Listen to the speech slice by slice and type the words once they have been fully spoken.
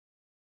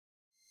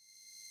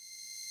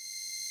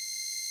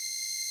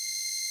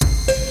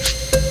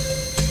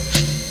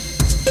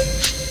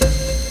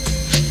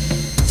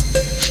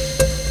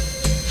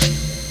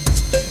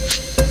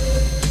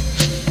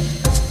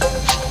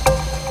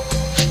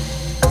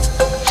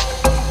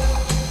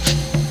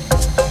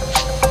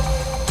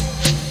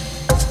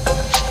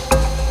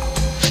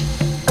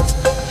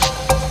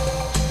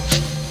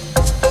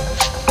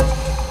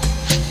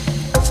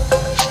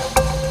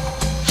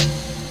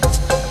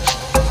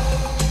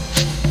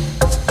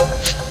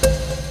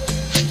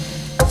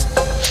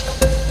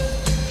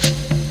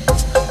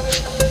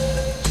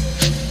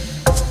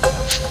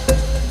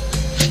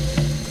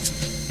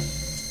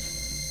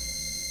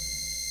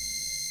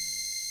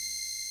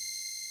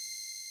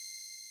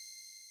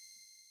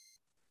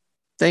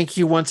Thank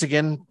you once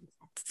again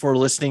for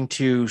listening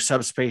to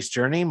Subspace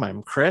Journey.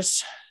 I'm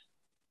Chris.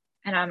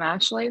 And I'm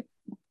Ashley.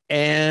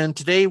 And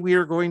today we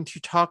are going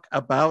to talk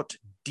about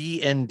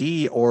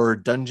D&D, or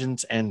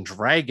Dungeons and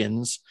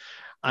Dragons.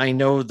 I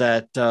know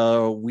that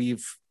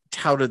we've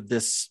touted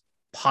this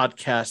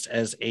podcast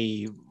as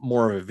a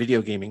more of a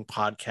video gaming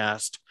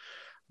podcast,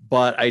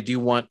 but I do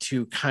want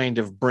to kind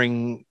of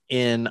bring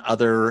in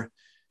other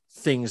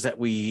things that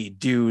we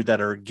do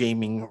that are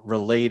gaming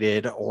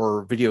related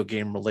or video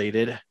game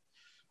related,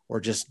 or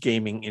just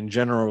gaming in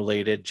general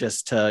related,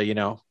 just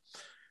to,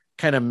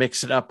 kind of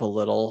mix it up a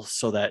little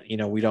so that,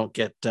 we don't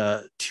get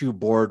too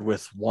bored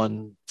with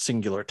one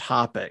singular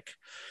topic.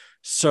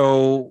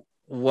 So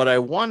what I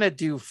want to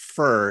do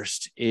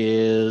first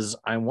is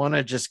I want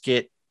to just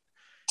get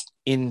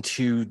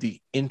into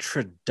the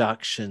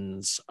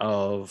introductions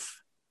of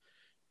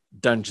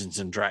Dungeons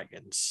and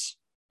Dragons,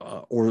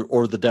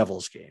 or the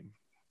Devil's Game,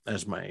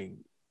 as my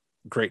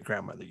great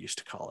grandmother used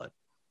to call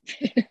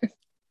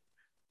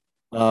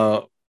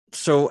it.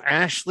 So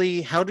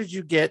Ashley, how did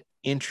you get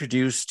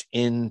introduced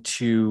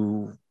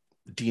into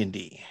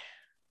D&D?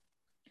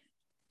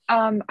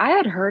 I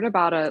had heard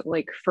about it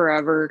like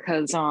forever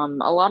because a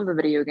lot of the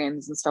video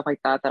games and stuff like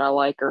that I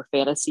like are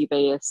fantasy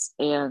based,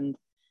 and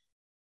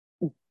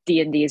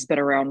D&D has been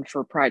around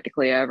for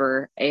practically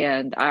ever,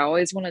 and I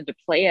always wanted to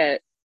play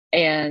it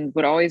and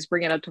would always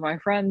bring it up to my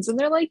friends, and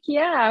they're like,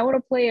 yeah, I want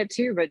to play it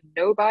too, but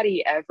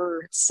nobody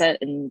ever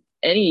set in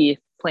any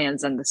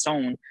plans in the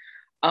stone.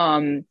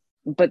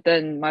 But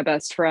then my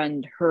best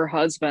friend, her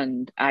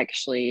husband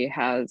actually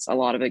has a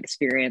lot of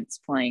experience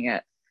playing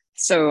it.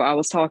 So I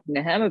was talking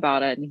to him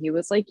about it, and he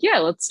was like, yeah,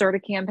 let's start a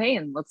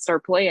campaign. Let's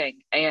start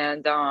playing.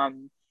 And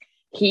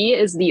he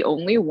is the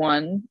only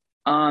one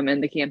in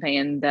the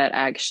campaign that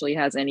actually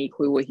has any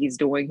clue what he's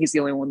doing. He's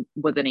the only one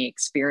with any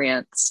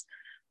experience.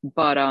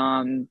 But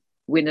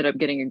we ended up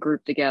getting a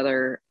group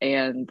together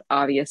and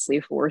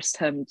obviously forced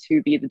him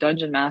to be the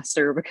dungeon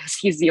master because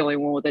he's the only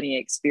one with any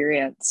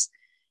experience.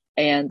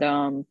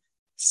 And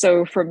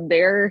so from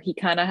there, he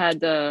kind of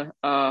had to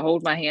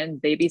hold my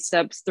hand, baby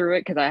steps through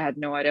it because I had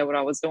no idea what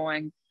I was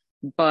doing.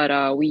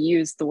 But we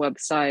used the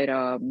website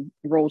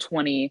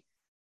Roll20,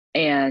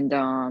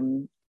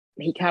 and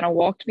he kind of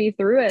walked me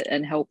through it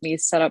and helped me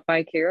set up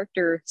my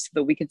character so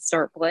that we could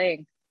start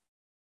playing.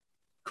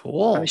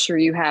 Cool. I'm sure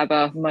you have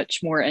a much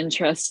more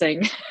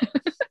interesting.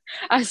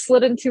 I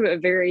slid into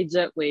it very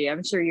gently.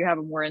 I'm sure you have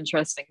a more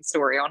interesting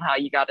story on how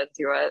you got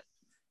into it.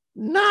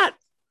 Not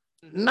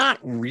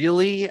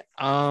really.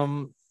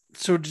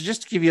 So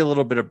just to give you a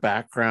little bit of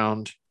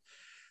background,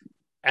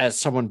 as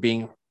someone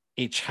being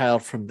a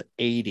child from the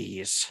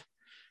 80s,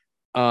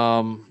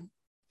 I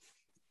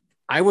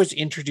was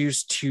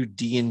introduced to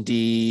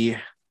D&D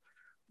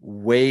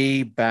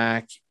way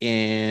back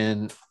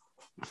in,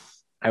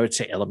 I would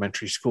say,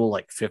 elementary school,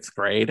 like 5th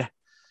grade.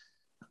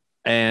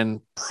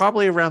 And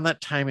probably around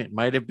that time, it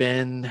might have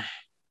been,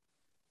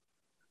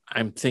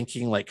 I'm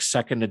thinking like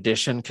second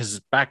edition, because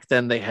back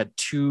then they had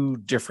two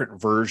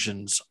different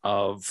versions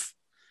of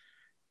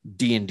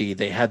D&D.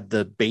 They had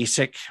the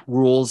basic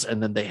rules,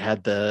 and then they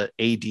had the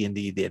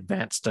AD&D, the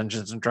Advanced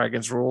Dungeons and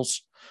Dragons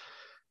rules.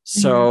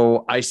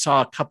 So I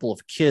saw a couple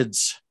of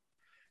kids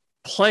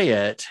play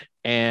it,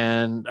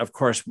 and of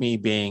course, me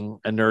being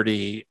a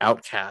nerdy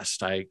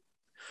outcast, I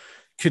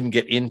couldn't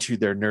get into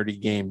their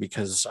nerdy game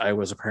because I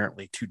was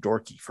apparently too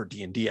dorky for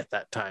D&D at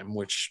that time,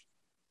 which,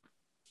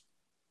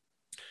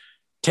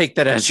 take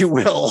that as you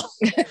will.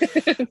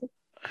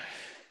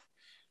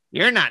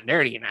 You're not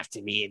nerdy enough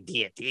to be in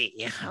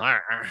D&D.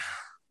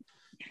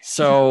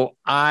 So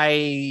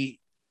I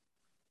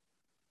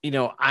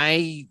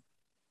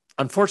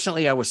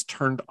unfortunately I was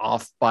turned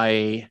off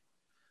by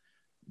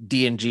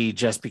D&G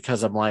just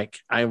because I'm like,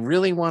 I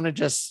really want to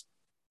just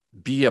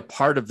be a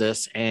part of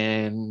this.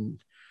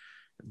 And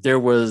there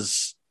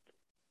was,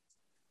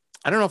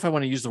 I don't know if I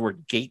want to use the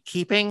word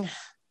gatekeeping,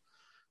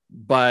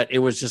 but it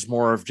was just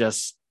more of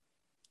just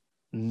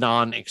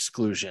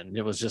non-exclusion.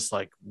 It was just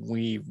like,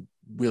 we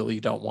really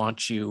don't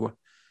want you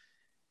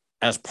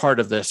as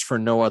part of this for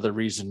no other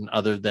reason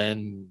other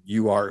than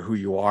you are who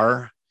you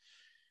are.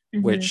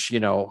 Which,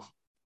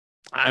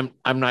 I'm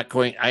not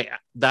going,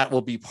 that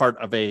will be part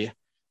of a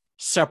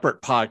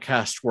separate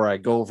podcast where I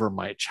go over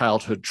my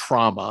childhood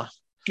trauma,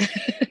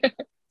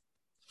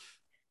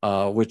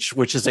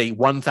 which is a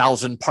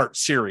 1,000 part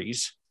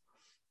series.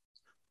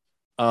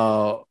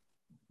 But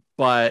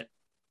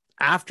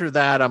after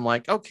that, I'm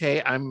like,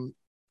 okay, I'm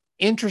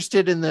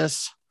interested in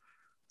this.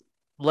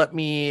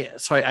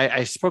 So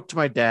I spoke to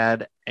my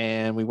dad,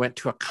 and we went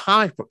to a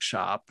comic book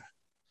shop,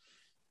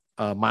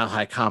 Mile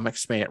High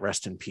Comics, may it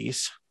rest in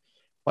peace.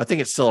 Well, I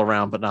think it's still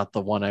around, but not the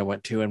one I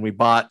went to. And we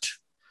bought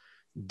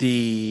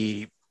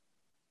the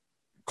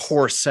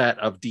core set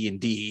of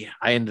D&D.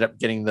 I ended up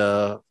getting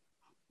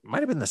might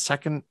have been the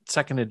second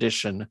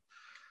edition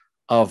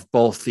of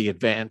both the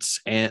advance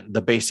and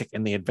the basic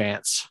and the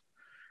advance.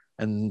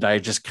 And I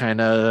just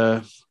kind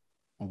of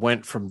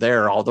went from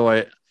there. Although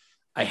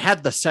I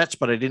had the sets,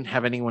 but I didn't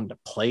have anyone to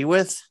play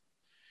with.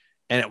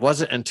 And it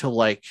wasn't until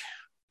like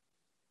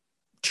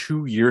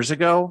 2 years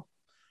ago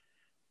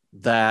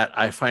that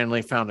I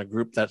finally found a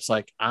group that's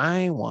like,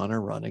 I want to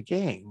run a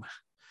game.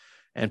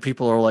 And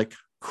people are like,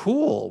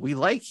 cool, we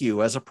like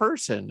you as a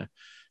person.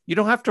 You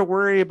don't have to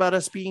worry about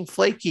us being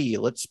flaky.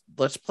 Let's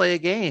play a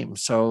game.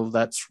 So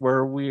that's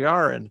where we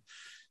are. And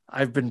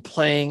I've been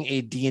playing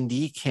a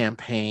D&D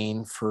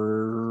campaign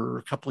for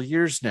a couple of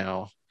years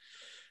now.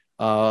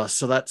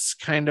 So that's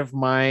kind of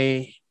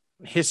my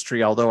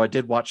history, although I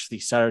did watch the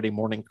Saturday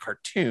morning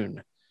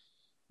cartoon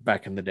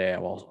back in the day. I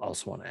will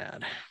also want to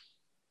add.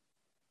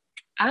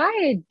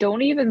 I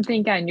don't even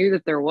think I knew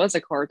that there was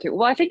a cartoon.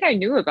 Well, I think I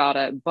knew about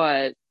it,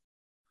 but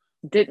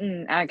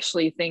didn't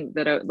actually think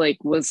that it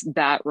like was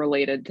that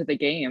related to the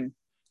game.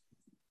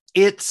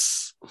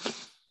 It's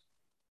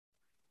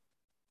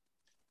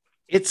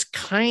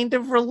kind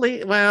of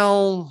related.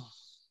 Well,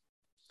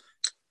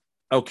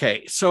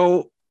 okay,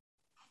 so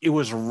it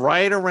was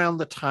right around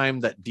the time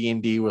that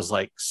D&D was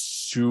like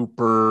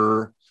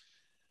super,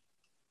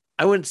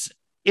 I wouldn't,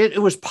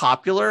 it was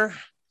popular,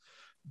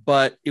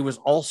 but it was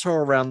also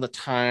around the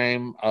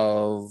time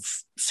of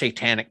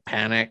Satanic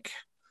Panic.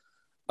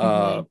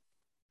 Mm-hmm.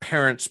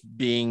 Parents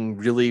being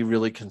really,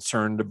 really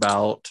concerned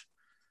about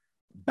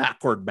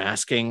backward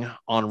masking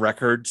on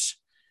records.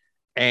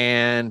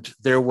 And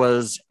there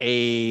was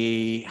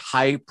a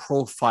high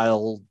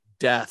profile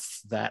death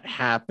that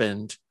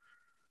happened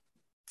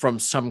from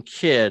some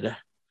kid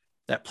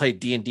that played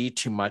D&D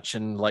too much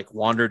and like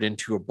wandered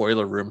into a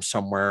boiler room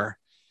somewhere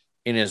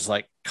in his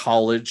like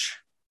college,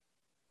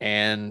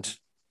 and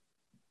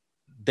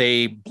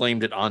they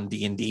blamed it on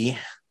D&D,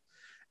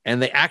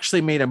 and they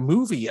actually made a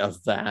movie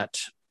of that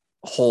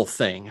whole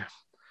thing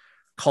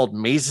called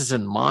Mazes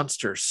and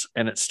Monsters,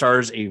 and it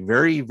stars a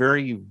very,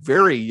 very,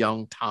 very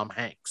young Tom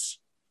Hanks.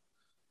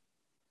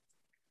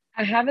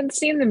 I haven't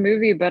seen the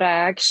movie, but I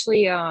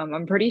actually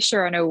I'm pretty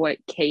sure I know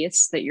what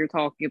case that you're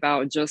talking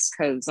about just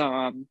because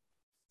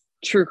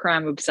true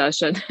crime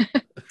obsession.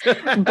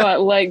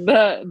 But like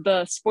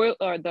the spoil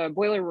or the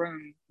boiler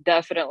room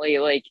definitely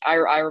like I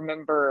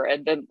remember,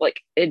 and then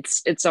like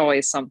it's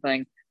always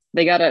something.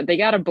 They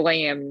gotta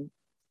blame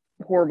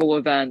horrible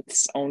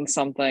events on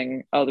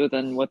something other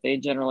than what they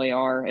generally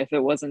are. If it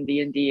wasn't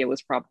D&D, it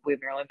was probably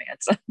Marilyn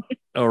Manson.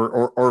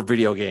 or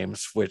video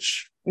games,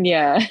 which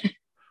Yeah.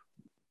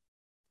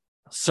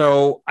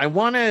 so I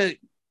want to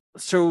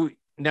so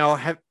now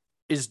have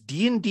is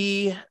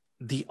D&D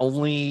the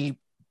only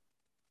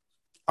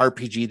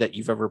RPG that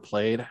you've ever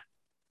played?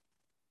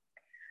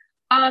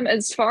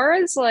 As far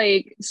as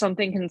like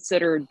something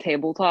considered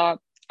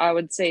tabletop, I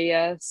would say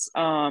yes.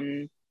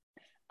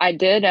 I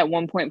did at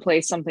one point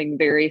play something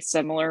very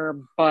similar,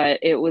 but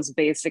it was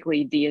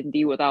basically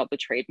D&D without the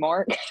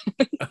trademark.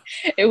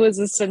 It was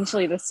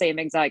essentially the same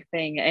exact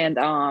thing.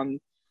 And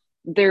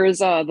there's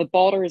the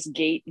Baldur's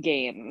Gate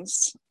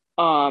games,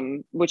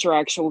 which are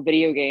actual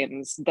video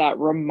games that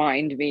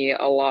remind me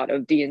a lot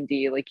of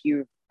D&D. Like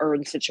you are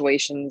in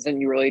situations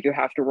and you really do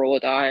have to roll a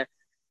die,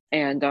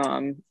 and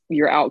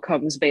your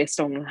outcomes based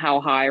on how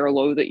high or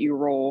low that you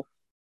roll.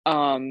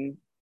 Um,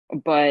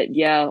 but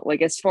yeah,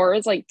 like as far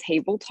as like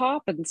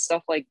tabletop and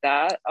stuff like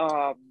that,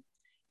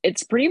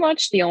 it's pretty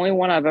much the only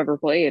one I've ever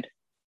played.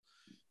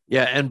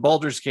 Yeah, and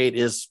Baldur's Gate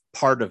is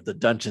part of the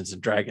Dungeons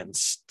and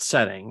Dragons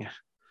setting.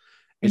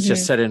 It's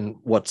just Hmm. set in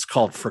what's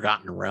called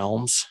Forgotten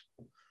Realms.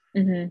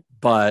 Hmm.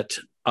 But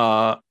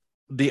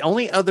the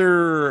only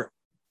other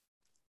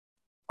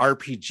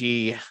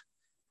RPG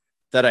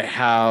that I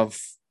have,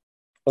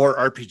 or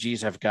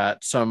RPGs I've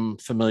got some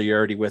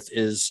familiarity with,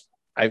 is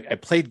I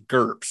played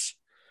GURPS,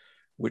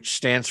 which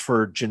stands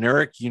for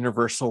Generic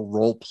Universal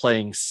Role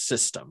Playing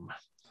System.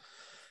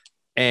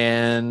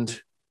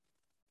 And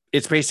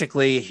it's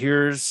basically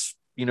here's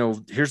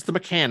the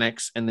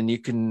mechanics, and then you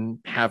can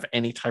have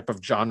any type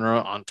of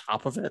genre on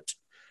top of it.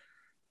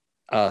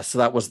 So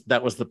that was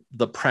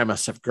the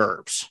premise of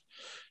GURPS.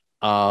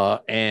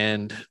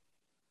 And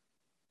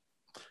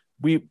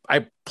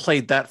I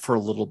played that for a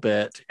little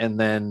bit, and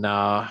then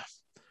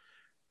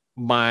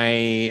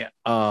my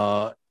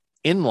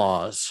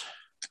in-laws,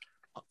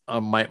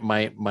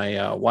 my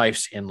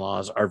wife's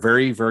in-laws are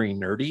very, very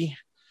nerdy,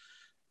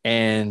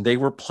 and they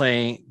were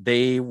playing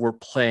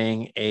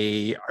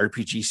a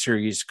RPG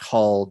series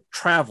called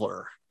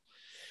Traveler.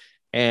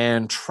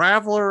 And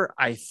Traveler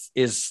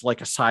is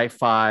like a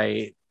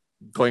sci-fi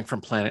going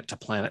from planet to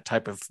planet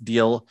type of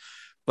deal,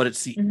 but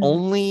it's the Hmm.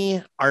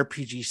 only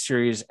RPG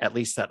series, at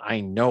least that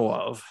I know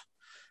of,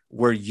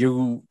 where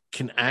you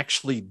can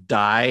actually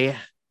die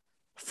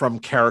from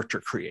character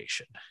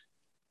creation.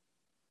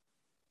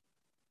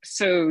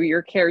 So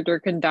your character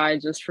can die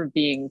just for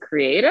being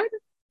created?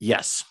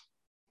 Yes.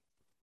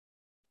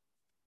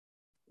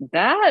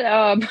 That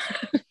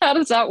how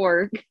does that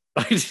work?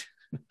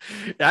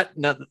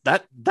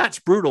 That's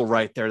brutal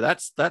right there.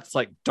 That's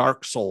like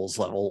Dark Souls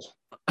level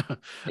of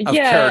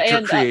Yeah, character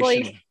and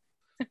creation. like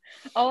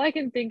all I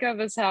can think of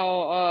is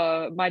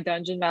how my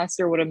dungeon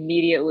master would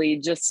immediately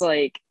just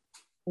like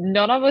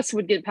none of us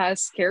would get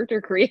past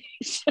character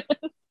creation.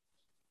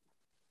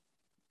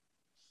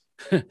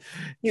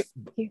 He,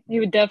 he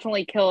would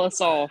definitely kill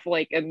us off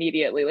like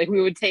immediately. Like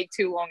we would take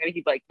too long and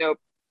he'd like, nope,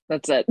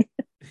 that's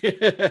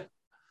it.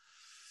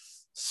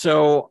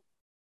 So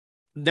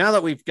now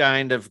that we've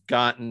kind of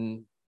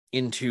gotten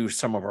into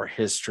some of our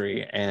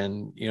history,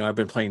 and I've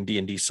been playing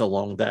D&D so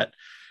long that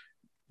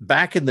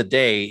back in the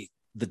day,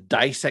 the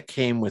dice that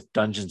came with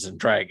Dungeons and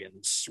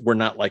Dragons were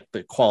not like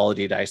the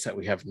quality dice that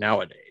we have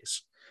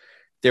nowadays.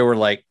 They were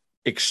like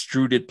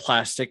extruded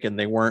plastic, and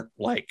they weren't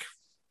like,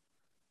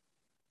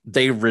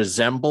 they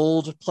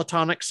resembled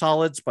platonic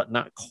solids, but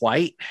not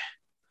quite.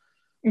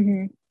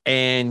 Mm-hmm.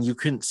 And you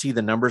couldn't see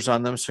the numbers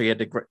on them. So you had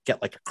to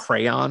get like a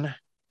crayon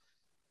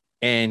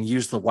and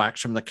use the wax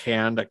from the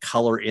can to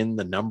color in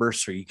the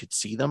numbers so you could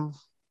see them.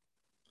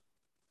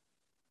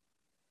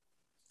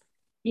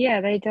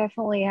 Yeah, they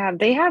definitely have.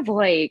 They have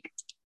like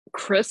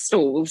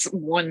crystals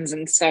ones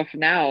and stuff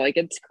now. Like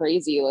it's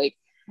crazy. Like,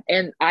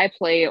 and I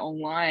play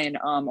online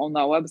on that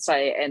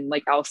website, and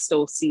like I'll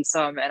still see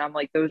some, and I'm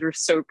like, those are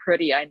so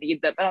pretty. I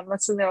need them. And I'm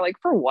listening there like,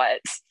 for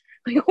what?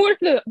 Like, what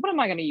am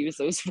I going to use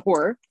those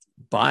for?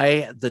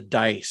 Buy the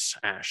dice,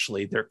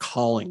 Ashley. They're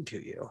calling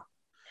to you.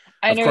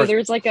 I Of know course.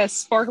 there's like a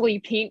sparkly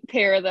pink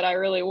pair that I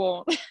really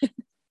want.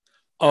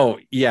 Oh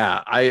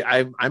yeah,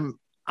 I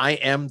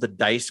am the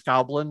dice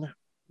goblin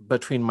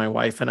between my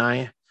wife and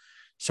I.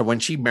 So when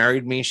she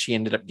married me, she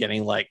ended up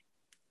getting like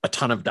a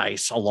ton of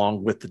dice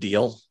along with the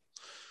deal.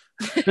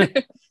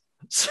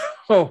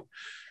 so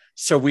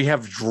so we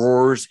have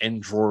drawers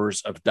and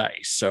drawers of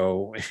dice.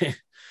 So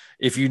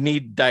if you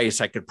need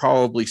dice, I could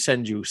probably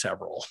send you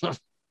several.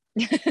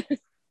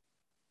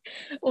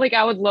 Like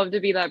I would love to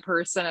be that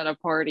person at a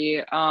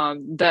party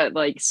that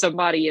like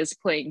somebody is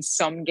playing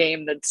some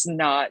game that's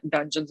not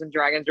Dungeons and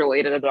Dragons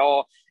related at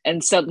all,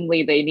 and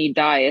suddenly they need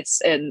dice,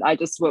 and I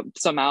just whip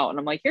some out and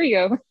I'm like, here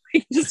you go.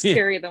 Just Yeah.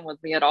 carry them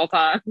with me at all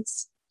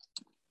times.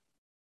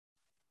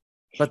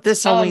 But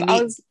this only I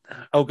need. was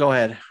Oh, go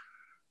ahead.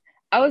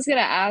 I was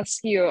gonna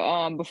ask you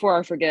before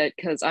I forget,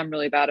 because I'm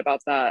really bad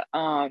about that.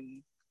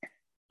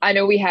 I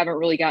know we haven't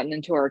really gotten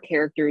into our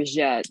characters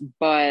yet,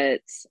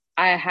 but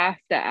I have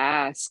to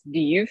ask, do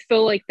you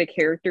feel like the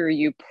character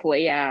you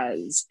play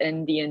as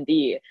in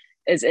D&D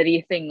is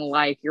anything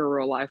like your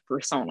real life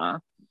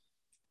persona?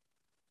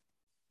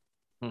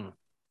 Hmm.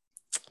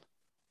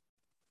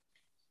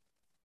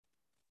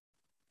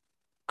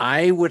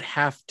 I would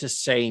have to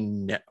say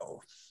no.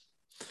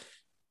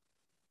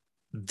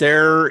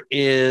 There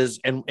is,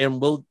 and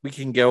we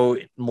can go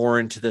more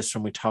into this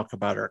when we talk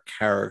about our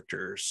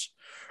characters,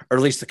 or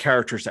at least the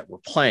characters that we're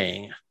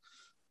playing.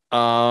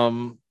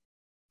 Um,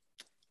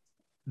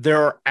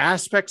 there are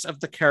aspects of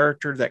the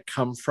character that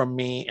come from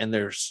me, and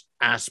there's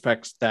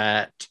aspects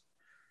that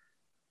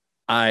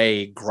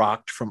I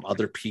grokked from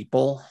other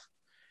people.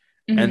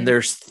 And Mm-hmm.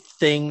 there's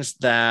things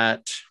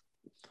that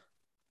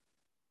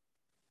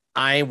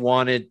I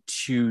wanted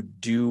to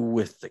do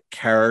with the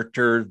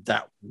character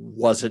that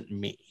wasn't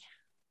me.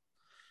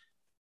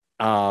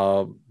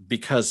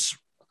 Because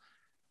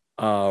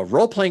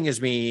role playing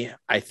as me,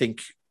 I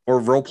think, or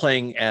role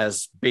playing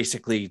as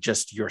basically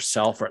just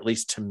yourself, or at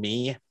least to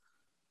me,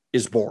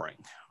 is boring.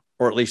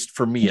 Or at least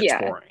for me, it's Yeah.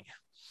 boring.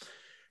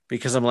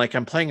 Because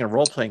I'm playing a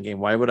role playing game.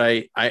 Why would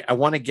I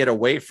want to get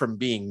away from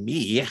being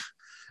me?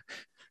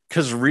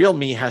 Because real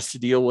me has to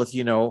deal with,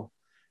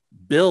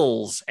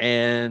 bills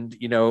and,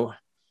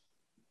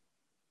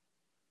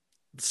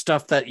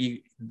 stuff that you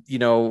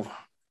know,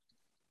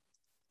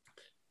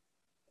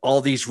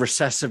 all these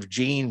recessive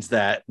genes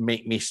that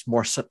make me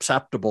more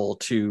susceptible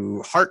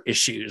to heart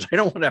issues. I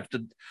don't want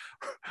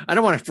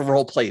to have to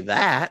role play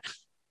that.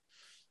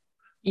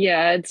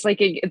 Yeah, it's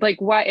like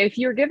like why if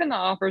you're given the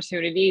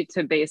opportunity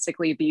to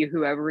basically be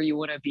whoever you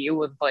want to be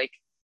with like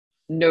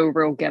no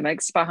real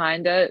gimmicks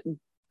behind it,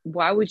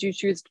 why would you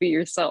choose to be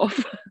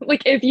yourself?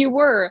 Like if you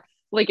were,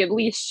 like at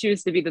least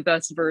choose to be the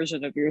best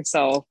version of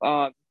yourself.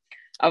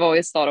 I've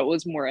always thought it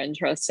was more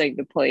interesting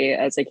to play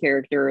as a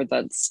character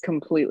that's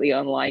completely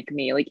unlike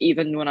me. Like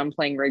even when I'm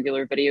playing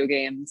regular video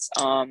games,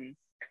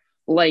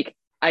 like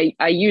I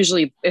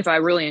usually, if I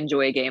really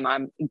enjoy a game,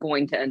 I'm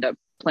going to end up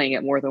playing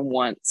it more than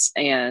once.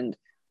 And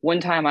one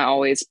time I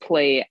always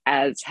play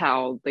as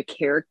how the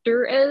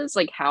character is,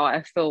 like how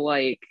I feel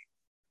like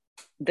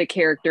the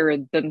character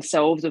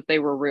themselves, if they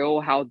were real,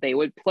 how they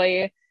would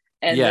play.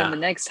 And then Yeah. the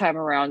next time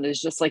around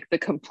is just like the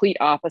complete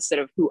opposite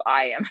of who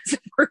I am as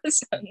a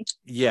person.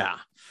 Yeah.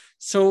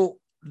 So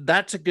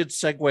that's a good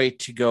segue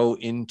to go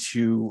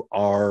into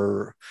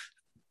our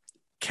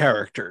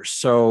characters.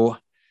 So,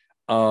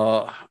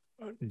 uh,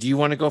 do you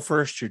want to go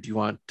first, or do you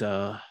want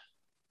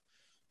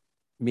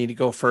me to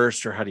go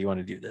first, or how do you want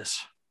to do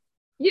this?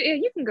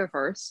 You can go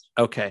first.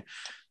 Okay.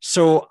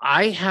 So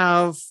I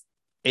have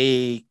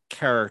a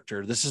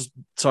character.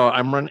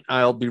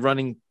 I'll be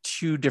running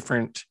two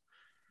different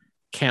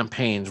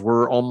campaigns.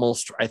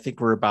 I think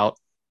we're about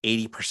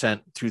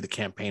 80% through the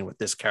campaign with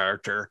this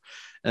character.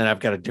 And I've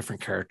got a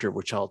different character,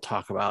 which I'll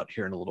talk about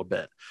here in a little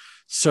bit.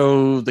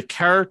 So the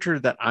character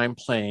that I'm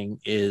playing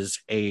is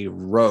a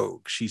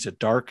rogue. She's a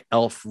dark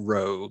elf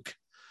rogue.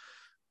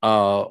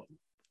 Uh,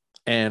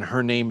 and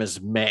her name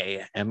is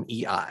Mei,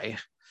 Mei.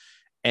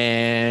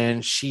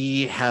 And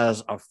she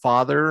has a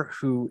father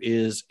who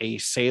is a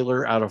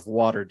sailor out of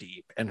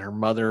Waterdeep, and her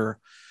mother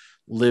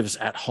lives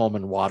at home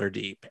in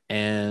Waterdeep.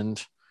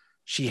 And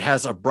she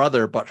has a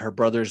brother, but her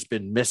brother's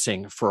been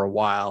missing for a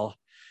while.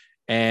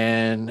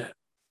 And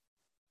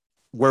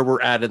where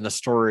we're at in the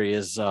story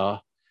is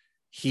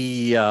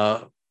he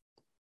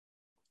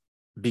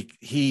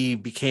he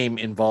became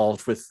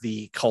involved with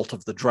the Cult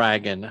of the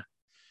Dragon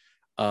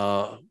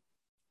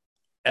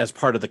as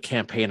part of the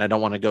campaign. I don't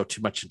want to go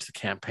too much into the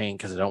campaign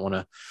because I don't want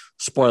to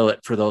spoil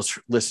it for those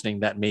listening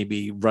that may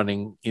be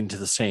running into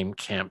the same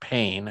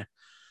campaign,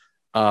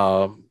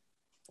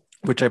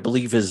 which I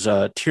believe is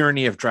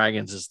Tyranny of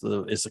Dragons is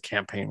the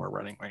campaign we're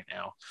running right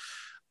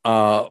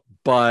now.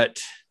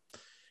 But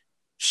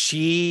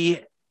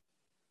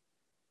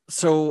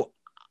so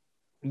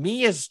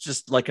me as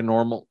just like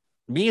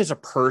me as a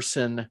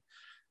person,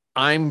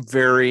 I'm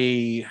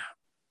very,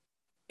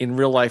 in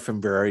real life,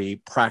 I'm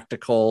very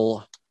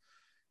practical.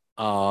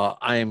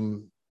 I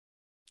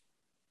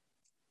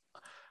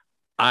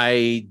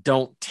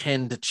don't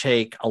tend to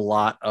take a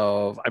lot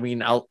of, I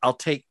mean, I'll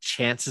take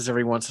chances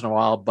every once in a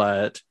while,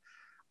 but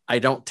I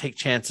don't take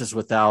chances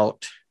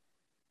without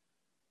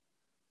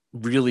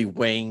really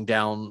weighing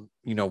down,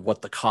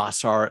 what the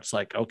costs are. It's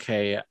like,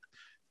 okay,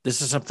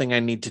 this is something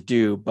I need to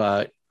do,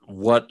 but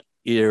what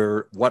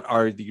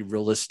are the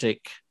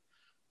realistic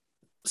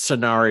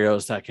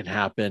scenarios that can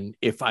happen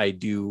if I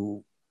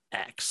do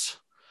X?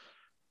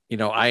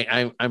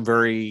 I'm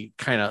very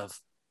kind of,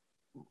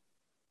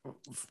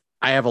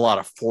 I have a lot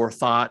of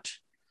forethought,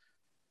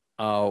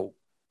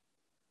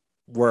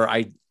 where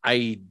I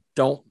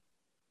don't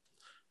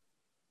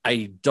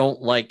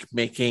like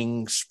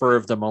making spur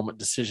of the moment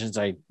decisions.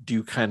 I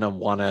do kind of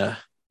want to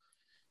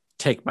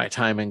take my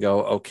time and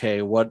go,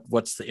 okay,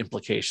 what's the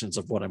implications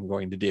of what I'm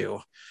going to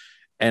do?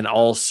 And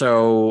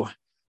also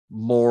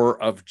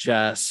more of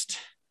just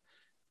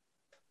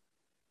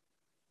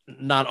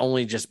not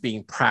only just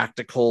being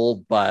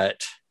practical,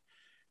 but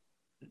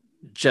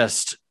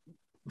just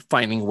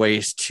finding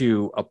ways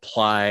to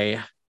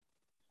apply,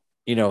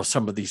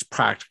 some of these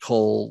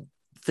practical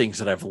things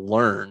that I've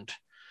learned.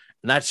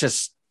 And that's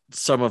just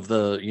some of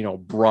the,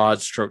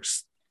 broad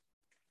strokes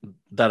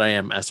that I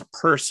am as a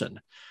person.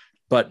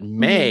 But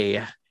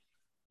Mei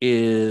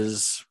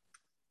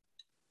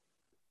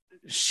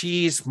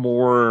she's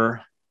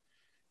more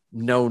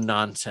no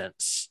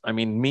nonsense. I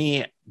mean,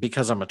 me,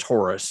 because I'm a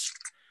Taurus,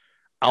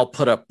 I'll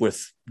put up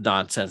with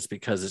nonsense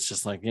because it's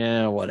just like,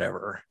 yeah,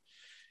 whatever.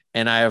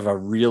 And I have a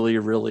really,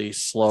 really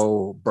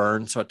slow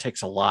burn. So it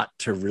takes a lot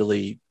to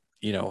really,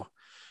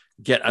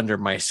 get under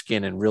my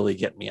skin and really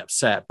get me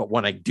upset. But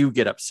when I do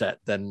get upset,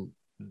 then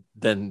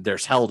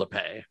there's hell to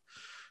pay.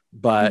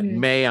 But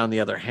Mei, on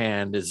the other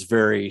hand,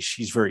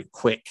 she's very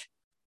quick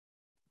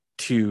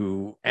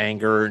to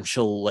anger, and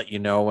she'll let you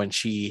know. And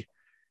she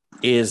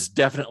is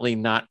definitely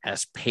not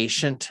as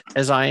patient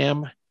as I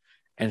am.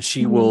 And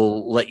she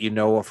will let you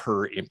know of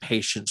her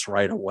impatience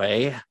right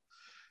away,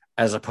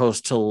 as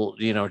opposed to,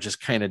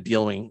 just kind of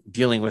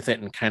dealing with it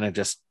and kind of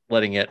just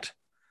letting it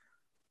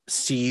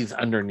seethe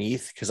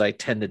underneath. Cause I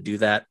tend to do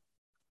that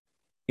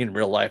in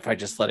real life. I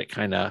just let it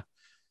kind of,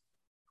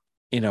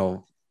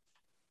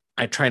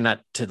 I try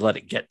not to let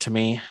it get to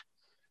me,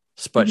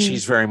 but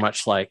she's very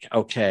much like,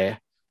 okay,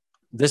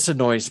 this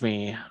annoys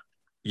me.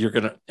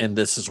 And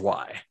this is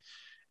why.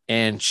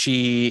 And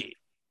she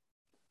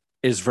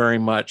is very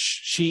much,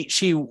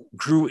 she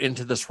grew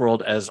into this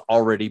world as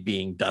already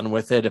being done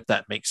with it, if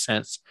that makes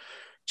sense.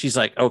 She's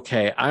like,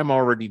 okay, I'm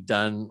already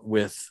done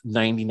with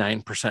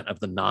 99% of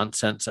the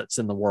nonsense that's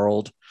in the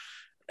world.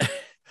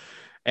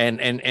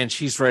 and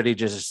she's ready to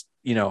just,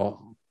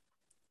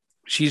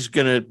 she's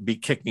going to be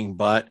kicking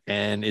butt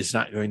and is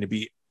not going to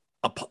be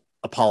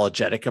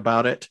apologetic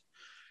about it.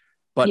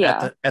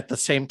 But at the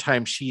same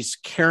time, she's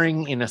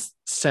caring in a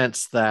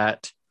sense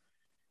that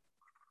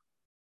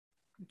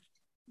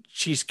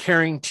she's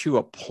caring to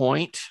a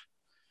point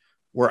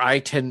where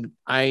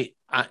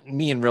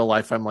me in real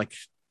life, I'm like,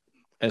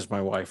 as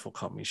my wife will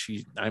call me,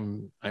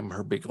 I'm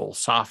her big old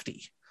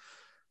softie.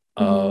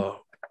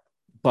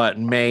 But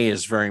Mei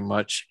is very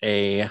much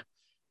I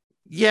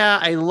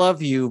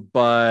love you,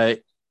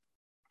 but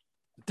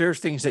there's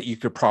things that you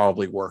could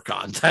probably work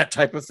on, that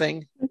type of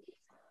thing.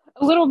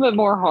 A little bit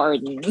more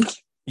hardened.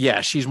 Yeah,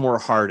 she's more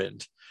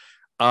hardened.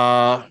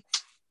 And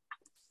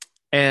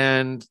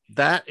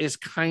that is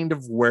kind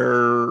of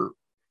where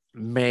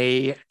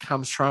Mei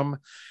comes from.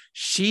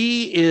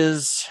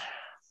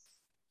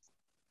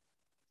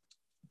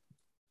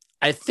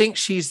 I think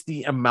she's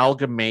the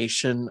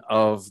amalgamation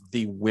of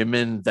the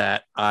women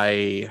that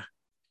I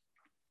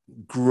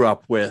grew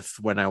up with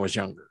when I was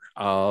younger.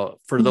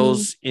 For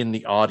those in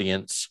the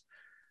audience,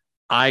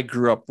 I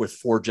grew up with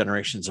 4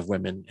 generations of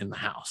women in the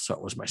house. So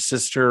it was my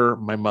sister,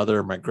 my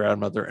mother, my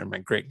grandmother, and my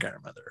great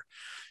grandmother.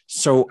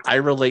 So I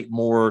relate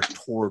more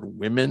toward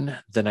women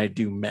than I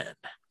do men.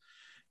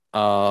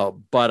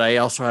 But I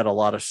also had a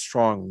lot of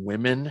strong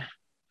women.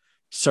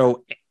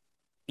 So,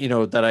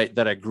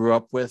 that I grew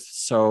up with.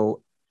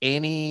 So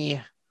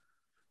any,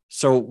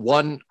 so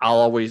one, I'll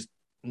always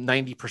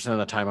 90% of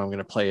the time I'm going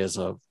to play as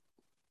a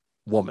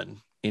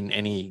woman in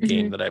any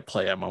game that I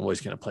play. I'm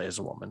always going to play as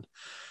a woman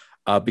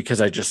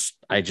because I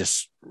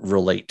just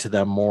relate to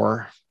them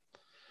more.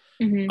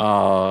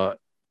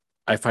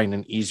 I find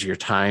an easier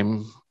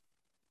time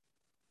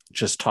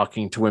just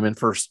talking to women.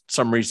 For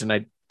some reason,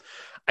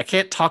 I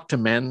can't talk to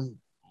men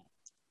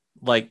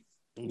like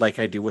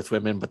I do with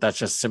women, but that's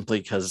just simply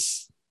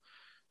because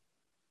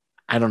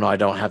I don't know, I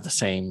don't have the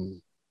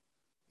same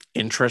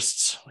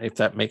interests, if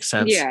that makes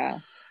sense. Yeah.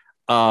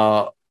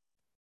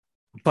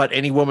 But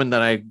any woman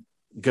that I'm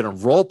going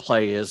to role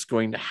play is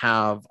going to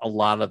have a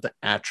lot of the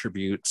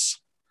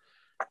attributes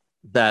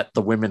that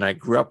the women I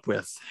grew up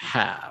with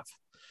have.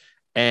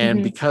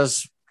 And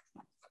because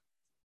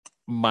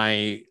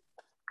my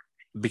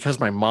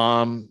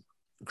mom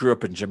grew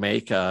up in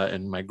Jamaica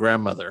and my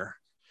grandmother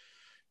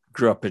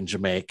grew up in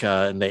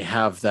Jamaica, and they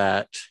have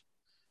that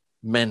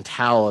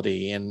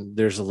mentality, and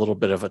there's a little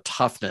bit of a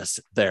toughness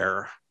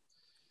there,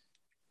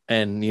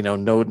 and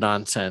no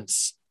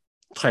nonsense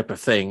type of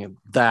thing.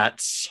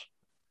 That's,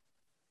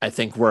 I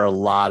think, where a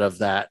lot of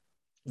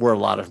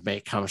May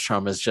comes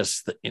from, is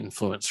just the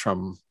influence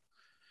from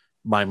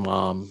my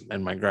mom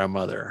and my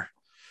grandmother.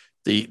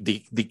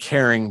 The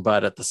caring,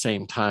 but at the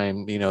same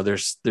time,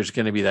 there's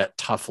going to be that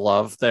tough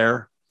love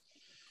there,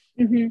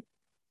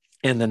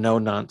 and the no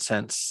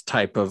nonsense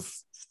type of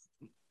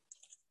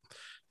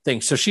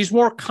thing. So she's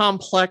more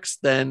complex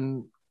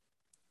than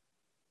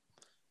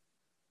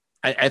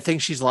I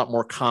think she's a lot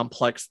more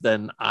complex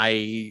than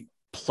I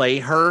play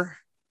her.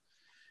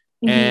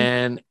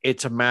 And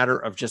it's a matter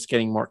of just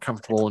getting more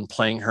comfortable in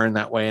playing her in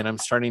that way. And I'm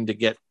starting to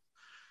get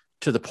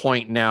to the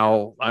point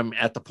now. I'm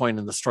at the point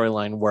in the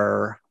storyline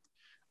where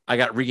I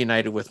got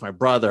reunited with my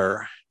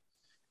brother,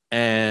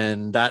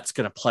 and that's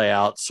going to play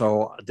out.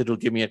 So it'll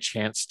give me a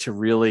chance to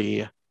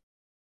really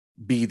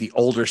be the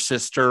older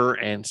sister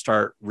and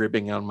start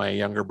ribbing on my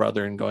younger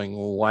brother and going,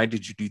 well, why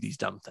did you do these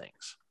dumb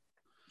things?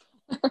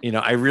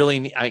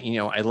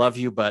 I love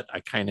you, but I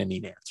kind of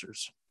need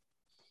answers.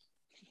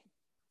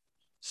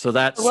 So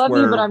that's I love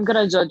you, but I'm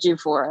going to judge you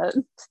for it.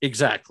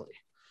 Exactly.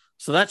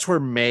 So that's where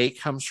May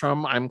comes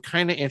from. I'm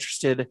kind of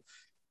interested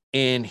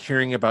in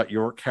hearing about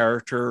your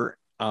character.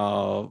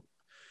 And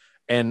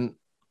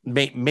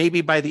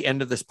maybe by the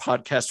end of this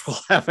podcast, we'll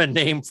have a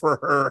name for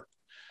her.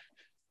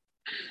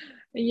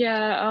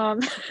 Yeah.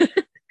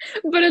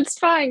 But it's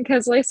fine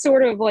because I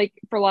sort of, like,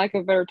 for lack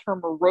of a better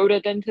term, wrote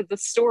it into the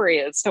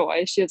story as to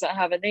why she doesn't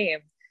have a name.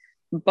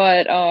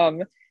 But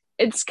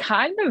it's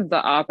kind of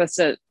the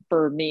opposite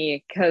for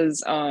me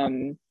because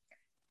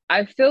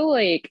I feel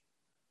like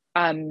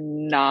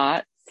I'm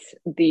not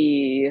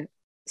the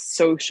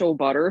social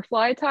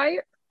butterfly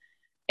type.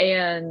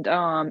 And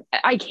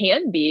I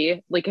can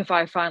be, like, if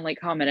I find like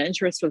common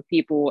interests with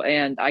people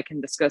and I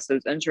can discuss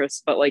those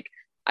interests, but like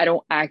I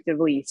don't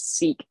actively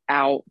seek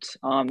out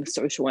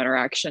social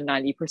interaction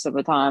 90% of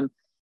the time,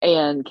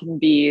 and can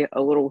be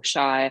a little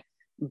shy.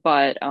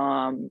 But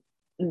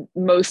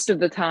most of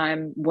the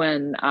time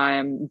when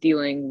I'm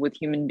dealing with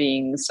human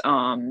beings,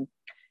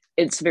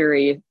 it's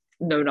very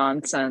no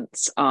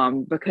nonsense,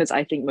 because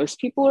I think most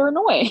people are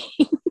annoying.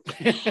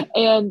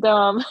 and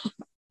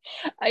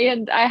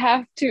I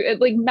have to,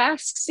 like,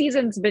 mask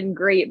season's been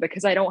great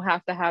because I don't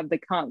have to have the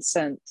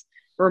constant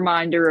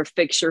reminder of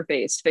fix your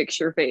face, fix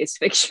your face,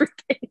 fix your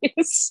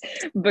face.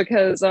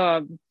 Because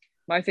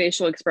my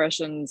facial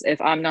expressions,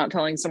 if I'm not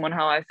telling someone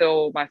how I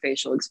feel, my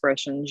facial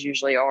expressions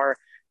usually are.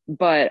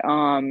 But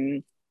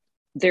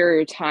there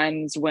are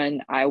times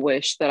when I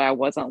wish that I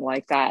wasn't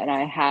like that, and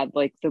I had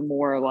like the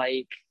more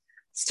like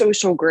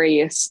social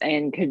grace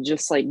and could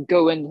just like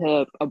go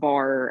into a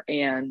bar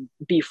and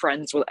be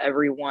friends with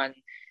everyone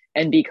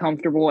and be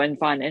comfortable and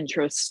find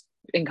interests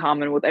in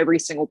common with every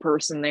single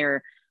person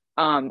there.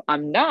 I'm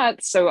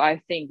not, so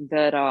I think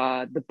that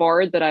the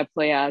bard that I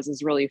play as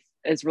is really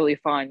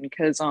fun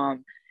because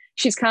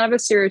she's kind of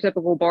a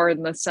stereotypical bard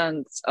in the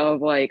sense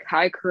of like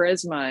high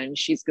charisma, and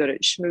she's good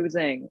at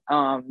schmoozing,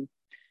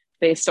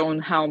 based on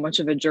how much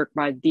of a jerk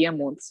my DM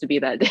wants to be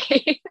that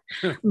day.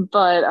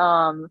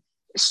 But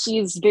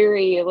she's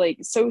very like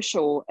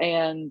social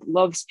and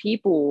loves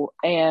people,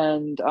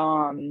 and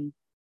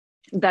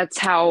that's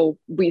how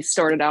we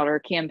started out our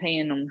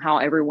campaign and how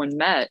everyone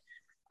met,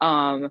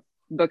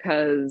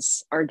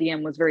 because our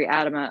DM was very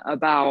adamant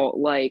about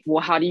like,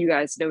 well, how do you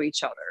guys know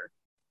each other?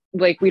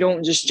 Like, we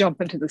don't just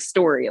jump into the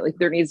story, like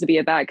there needs to be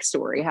a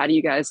backstory. How do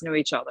you guys know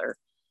each other?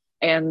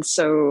 And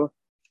so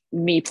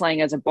me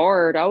playing as a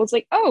bard, I was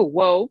like, oh,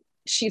 well,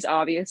 she's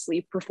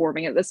obviously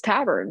performing at this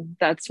tavern.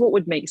 That's what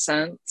would make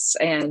sense.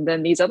 And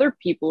then these other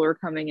people are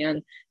coming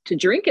in to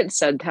drink at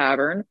said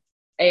tavern,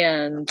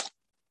 and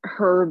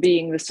her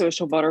being the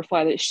social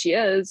butterfly that she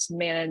is,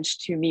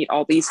 managed to meet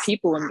all these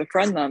people and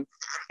befriend them.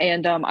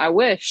 And I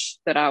wish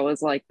that I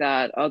was like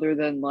that, other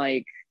than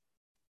like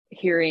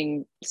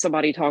hearing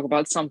somebody talk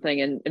about something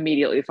and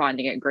immediately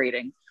finding it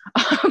grating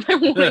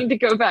and wanting to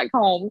go back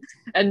home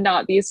and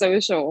not be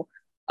social.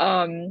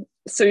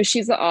 So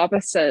she's the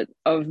opposite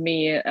of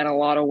me in a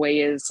lot of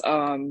ways.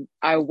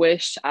 I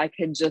wish I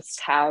could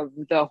just have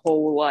the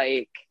whole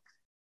like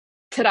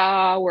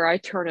ta-da where I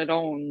turn it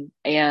on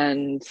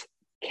and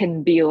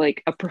can be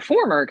like a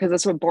performer because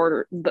that's what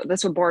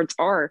bards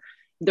are.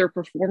 They're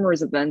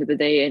performers at the end of the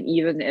day, and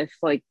even if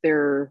like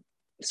their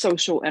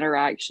social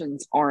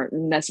interactions aren't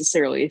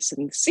necessarily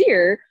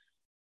sincere,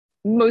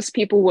 most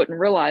people wouldn't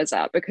realize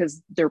that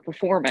because they're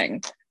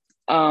performing.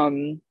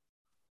 Um,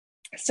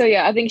 so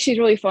yeah, I think she's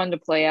really fun to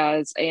play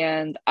as,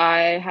 and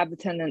I have a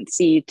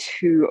tendency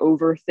to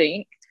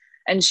overthink,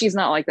 and she's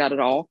not like that at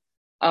all.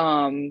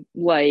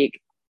 Like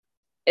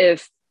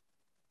if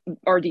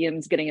our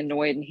DM's getting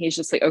annoyed and he's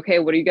just like, okay,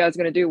 what are you guys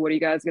gonna do? What are you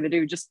guys gonna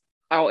do? Just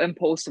I'll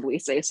impulsively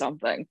say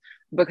something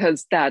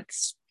because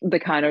that's the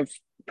kind of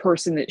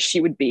person that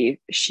she would be.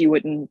 She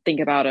wouldn't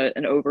think about it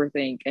and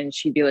overthink, and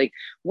she'd be like,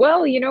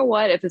 well, you know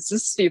what? If this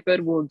is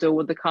stupid, we'll deal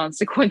with the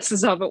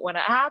consequences of it when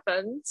it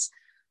happens.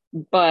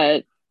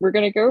 But we're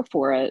gonna go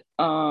for it.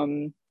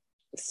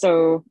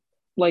 So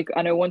like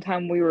I know one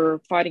time we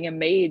were fighting a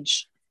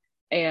mage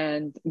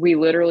and we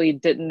literally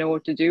didn't know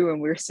what to do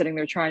and we were sitting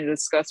there trying to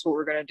discuss what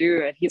we're going to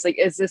do and he's like,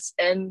 is this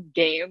end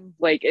game?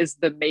 Like, is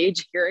the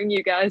mage hearing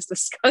you guys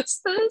discuss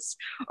this,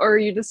 or are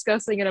you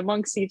discussing it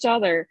amongst each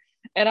other?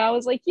 And I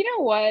was like, you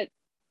know what,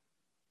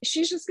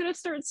 she's just going to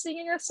start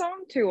singing a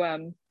song to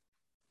him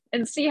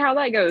and see how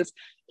that goes.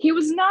 He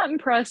was not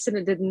impressed and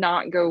it did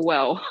not go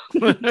well.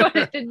 But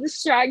it did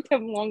distract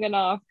him long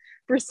enough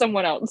for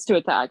someone else to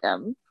attack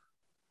him.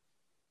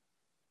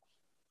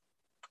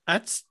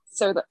 That's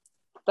So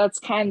that's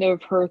kind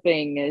of her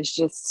thing, is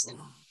just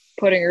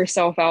putting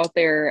herself out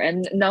there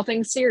and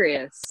nothing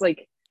serious.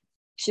 Like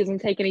she doesn't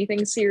take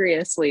anything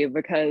seriously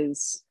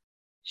because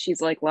she's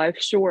like,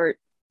 life's short.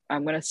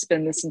 I'm going to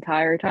spend this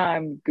entire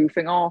time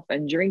goofing off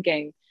and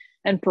drinking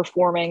and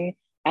performing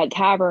at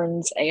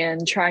taverns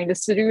and trying to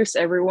seduce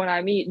everyone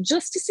I meet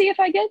just to see if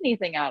I get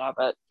anything out of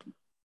it.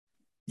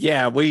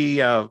 Yeah,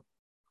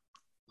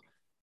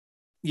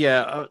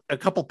 a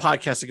couple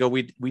podcasts ago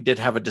we did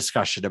have a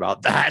discussion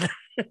about that.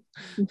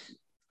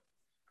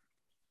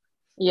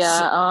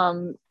 Yeah,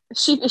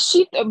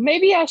 she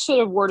maybe I should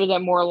have worded it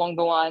more along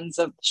the lines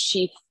of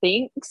she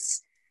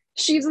thinks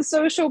she's a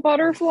social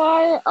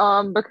butterfly,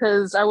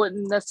 because I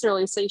wouldn't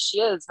necessarily say she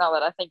is now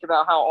that I think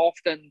about how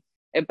often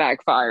it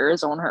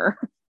backfires on her.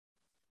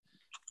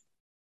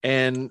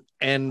 And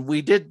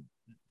we did,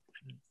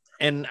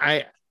 and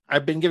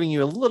I've been giving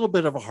you a little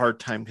bit of a hard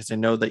time because I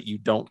know that you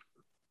don't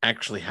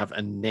actually have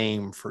a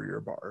name for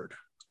your bard.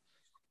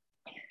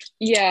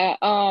 Yeah,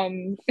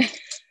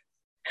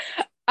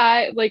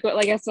 like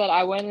I said,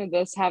 I went into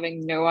this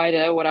having no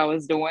idea what I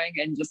was doing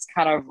and just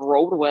kind of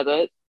rolled with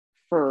it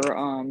for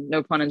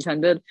no pun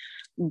intended.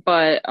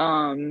 But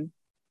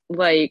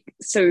like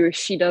so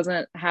she has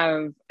a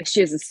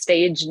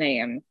stage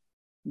name,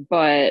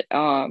 but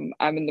I'm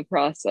in the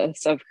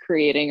process of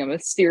creating a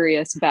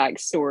mysterious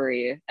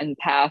backstory and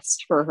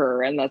past for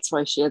her, and that's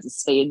why she has a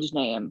stage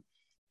name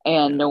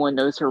and no one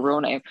knows her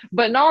real name.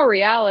 But in all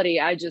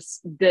reality, I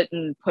just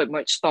didn't put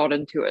much thought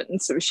into it,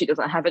 and so she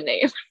doesn't have a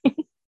name.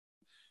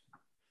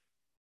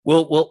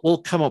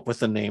 We'll come up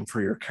with a name for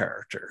your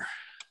character.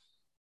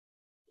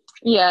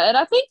 Yeah, and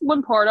I think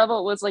one part of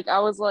it was like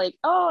I was like,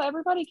 oh,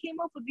 everybody came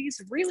up with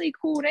these really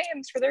cool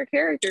names for their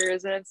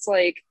characters, and it's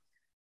like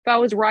if I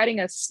was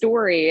writing a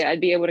story, I'd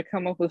be able to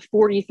come up with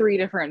 43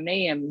 different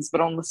names, but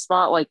on the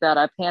spot like that,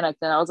 I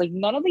panicked and I was like,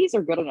 none of these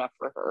are good enough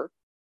for her.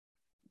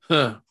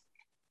 Huh.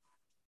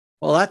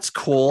 Well, that's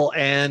cool.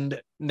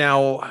 And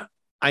now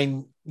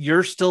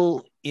you're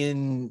still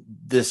in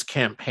this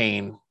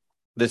campaign,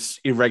 this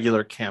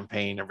irregular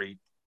campaign every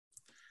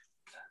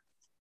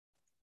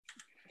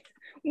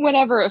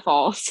Whenever it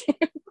falls.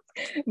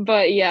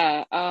 But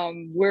yeah,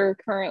 we're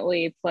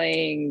currently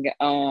playing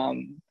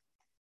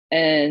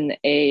in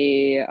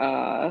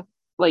a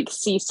like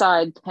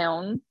seaside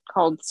town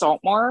called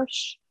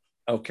Saltmarsh.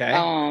 Okay.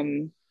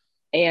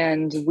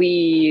 And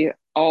we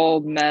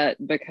all met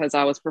because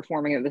I was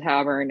performing at the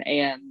tavern,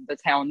 and the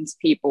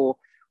townspeople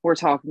were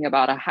talking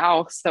about a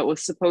house that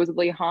was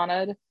supposedly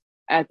haunted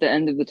at the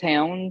end of the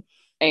town.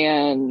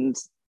 And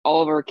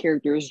all of our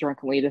characters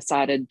drunkenly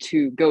decided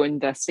to go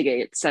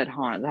investigate said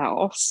haunted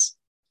house.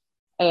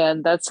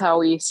 And that's how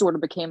we sort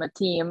of became a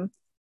team.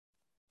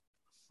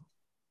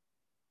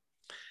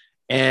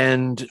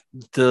 And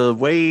the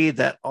way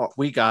that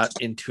we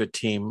got into a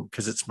team,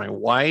 because it's my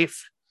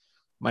wife,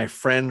 my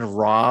friend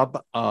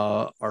Rob,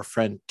 our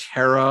friend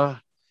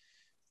Tara,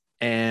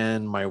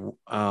 and my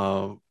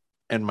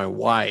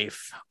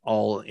wife,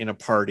 all in a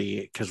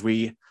party because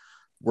we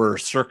were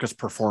circus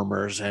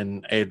performers,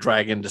 and a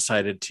dragon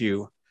decided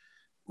to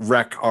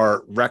wreck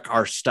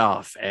our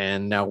stuff,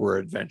 and now we're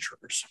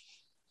adventurers.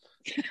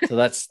 So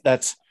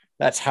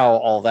that's how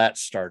all that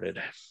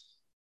started.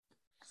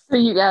 So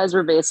you guys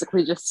were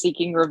basically just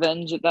seeking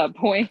revenge at that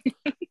point.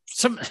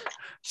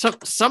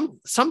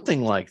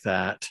 Something like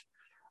that.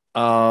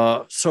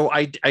 So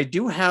I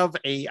do have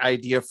a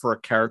idea for a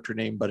character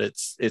name, but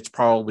it's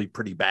probably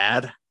pretty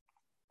bad.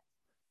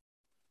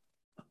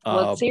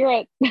 Uh, Let's hear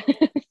it.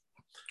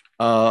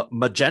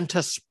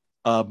 Magenta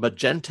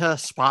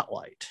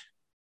Spotlight.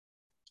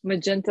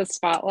 Magenta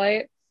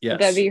Spotlight. Would that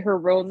Yes. be her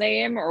real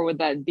name or would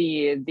that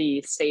be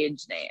the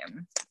stage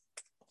name?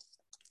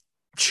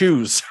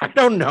 Choose. I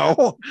don't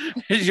know.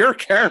 It's your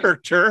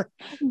character.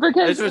 It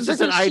Because was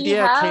just an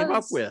idea I came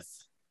up with.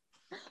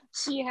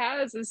 she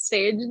has a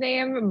stage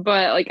name,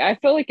 but like I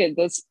feel like at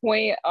this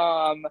point,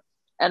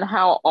 and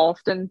how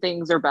often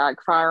things are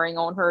backfiring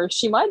on her,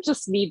 she might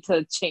just need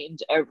to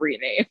change every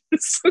name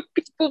so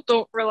people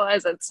don't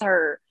realize it's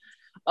her.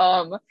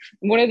 Um,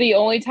 One of the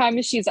only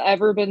times she's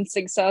ever been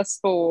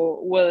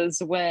successful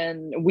was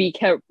when we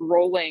kept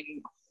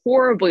rolling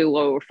horribly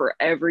low for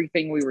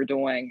everything we were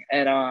doing.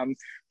 And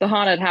the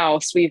haunted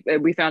house, we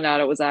found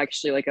out it was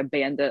actually like a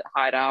bandit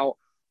hideout.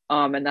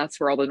 And that's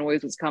where all the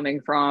noise was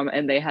coming from.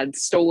 And they had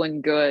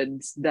stolen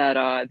goods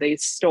that they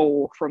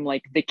stole from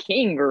like the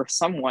king or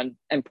someone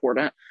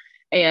important.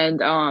 And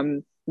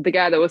the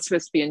guy that was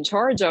supposed to be in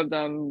charge of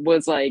them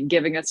was like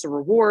giving us a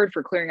reward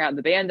for clearing out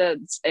the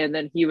bandits. And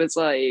then he was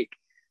like,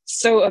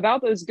 so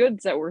about those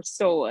goods that were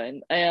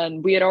stolen,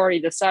 and we had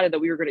already decided that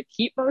we were going to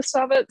keep most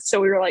of it.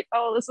 So we were like,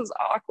 oh, this is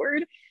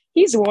awkward.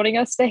 He's wanting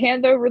us to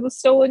hand over the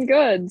stolen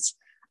goods.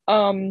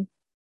 And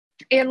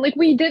like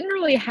we didn't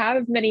really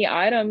have many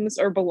items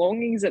or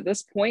belongings at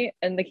this point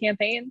in the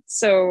campaign.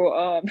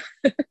 So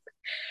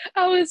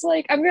I was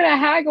like, I'm gonna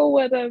haggle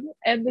with him.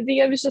 And the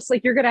DM is just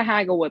like, you're gonna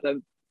haggle with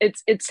him.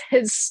 It's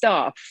his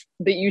stuff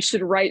that you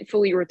should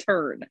rightfully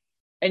return.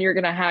 And you're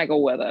gonna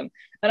haggle with him.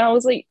 And I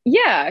was like,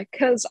 yeah,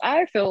 because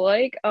I feel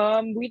like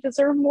we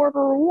deserve more of a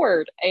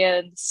reward.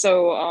 And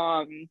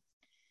so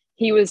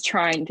he was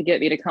trying to get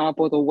me to come up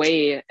with a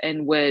way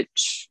in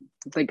which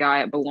the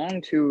guy it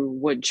belonged to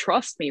would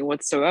trust me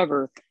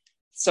whatsoever.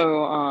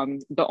 So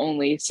the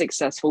only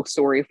successful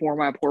story for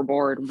my poor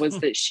bard was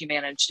that she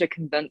managed to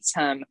convince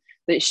him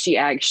that she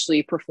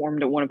actually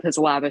performed at one of his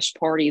lavish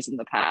parties in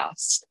the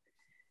past,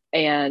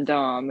 and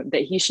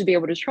that he should be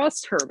able to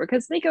trust her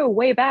because they go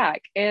way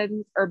back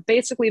and are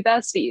basically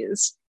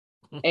besties.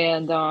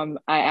 And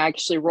I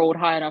actually rolled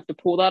high enough to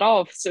pull that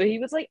off. So he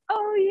was like,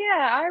 "Oh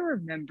yeah, I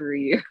remember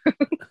you."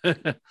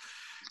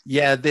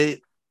 Yeah,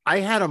 I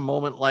had a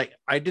moment like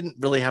I didn't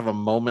really have a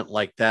moment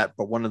like that,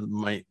 but one of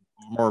my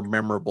more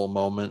memorable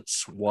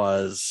moments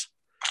was,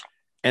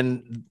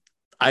 and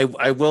I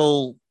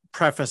will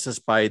preface this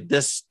by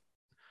this: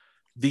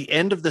 the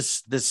end of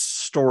this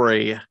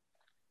story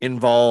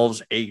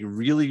involves a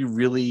really,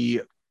 really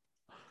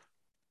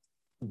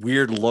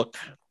weird look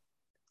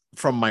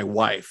from my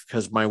wife,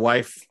 because my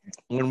wife,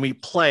 when we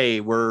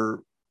play, we're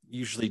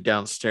usually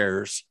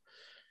downstairs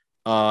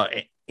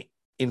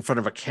in front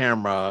of a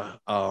camera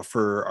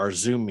for our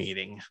Zoom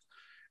meeting.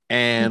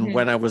 And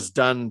when I was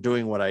done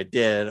doing what I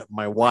did,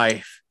 my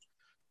wife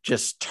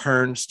just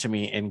turns to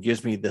me and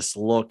gives me this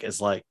look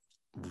as like,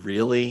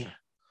 really?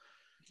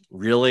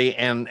 Really?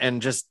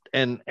 And just,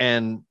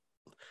 and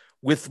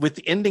with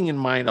the ending in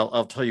mind,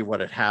 I'll tell you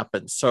what had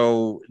happened.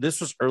 So this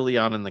was early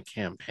on in the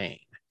campaign.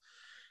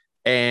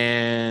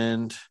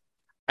 And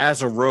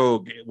as a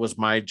rogue, it was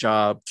my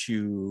job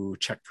to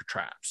check for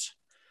traps.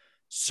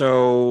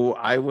 So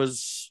I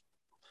was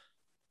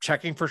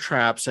checking for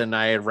traps and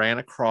I had ran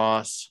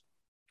across,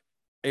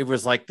 it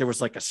was like there was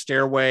like a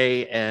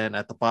stairway, and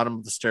at the bottom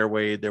of the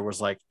stairway there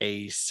was like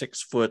a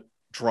 6-foot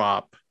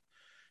drop,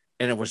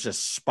 and it was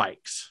just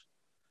spikes.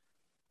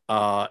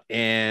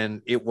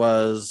 And it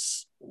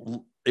was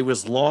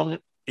long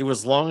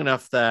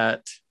enough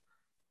that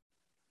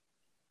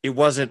it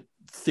wasn't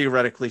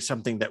theoretically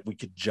something that we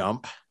could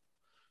jump.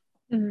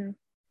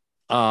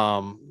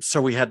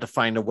 So we had to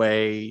find a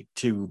way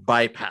to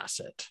bypass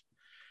it.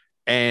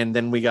 And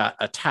then we got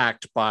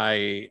attacked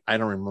by, I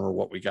don't remember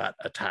what we got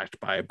attacked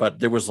by, but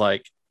there was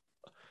like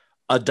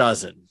a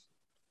dozen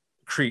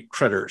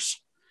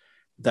critters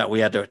that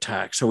we had to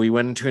attack. So we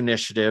went into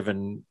initiative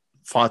and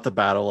fought the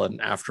battle. And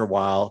after a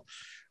while,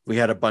 we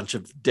had a bunch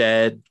of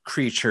dead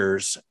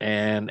creatures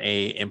and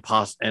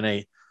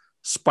a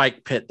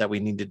spike pit that we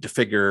needed to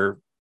figure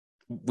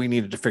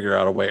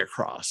out a way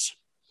across.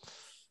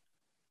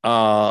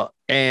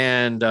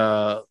 And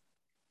the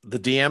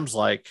DM's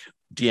like,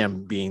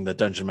 DM being the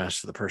dungeon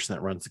master, the person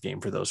that runs the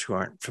game, for those who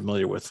aren't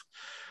familiar with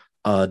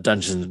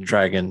Dungeons and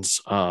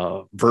Dragons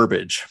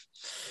verbiage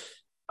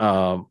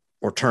or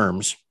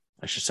terms,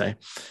 I should say.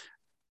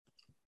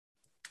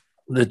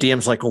 The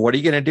DM's like, well, what are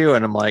you going to do?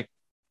 And I'm like,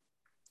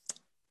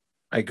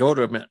 I go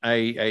to him,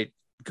 I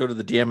go to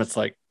the DM. It's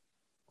like,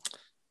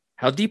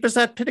 how deep is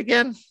that pit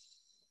again?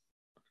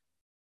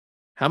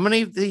 How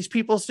many of these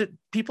people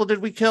did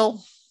we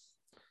kill?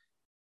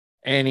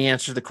 And he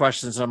answered the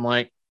questions. I'm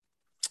like,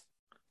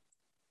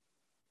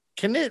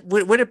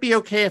 would it be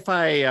okay if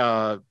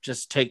I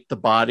just take the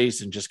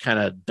bodies and just kind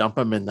of dump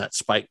them in that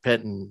spike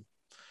pit and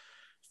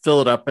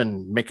fill it up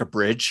and make a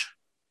bridge?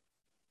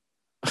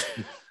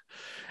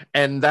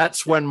 And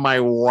that's when my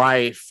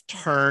wife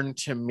turned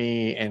to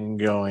me and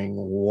going,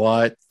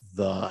 what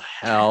the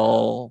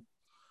hell?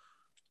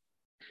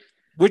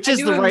 Which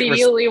is the right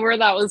immediately where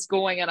that was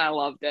going, and I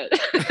loved it.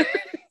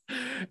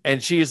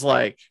 And she's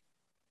like,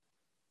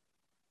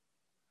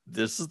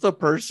 this is the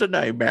person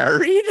I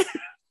married.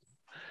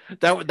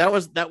 that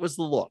was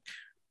the look.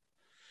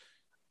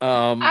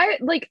 I'm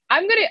gonna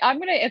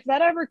if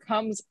that ever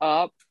comes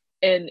up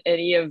in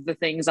any of the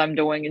things I'm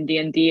doing in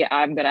D&D,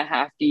 I'm gonna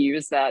have to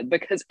use that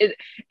because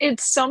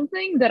it's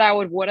something that I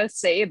would want to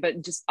say,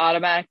 but just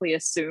automatically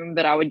assume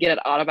that I would get an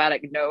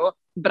automatic no.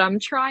 But I'm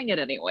trying it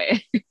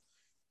anyway.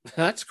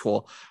 That's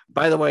cool.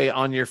 By the way,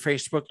 on your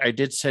Facebook, I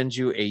did send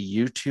you a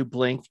YouTube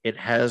link. It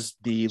has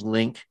the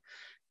link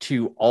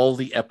to all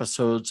the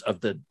episodes of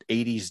the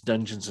 80s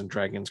Dungeons and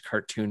Dragons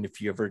cartoon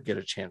if you ever get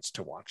a chance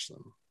to watch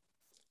them.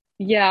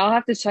 Yeah, I'll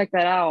have to check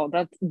that out.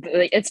 That's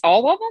like, it's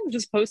all of them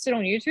just posted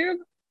on YouTube.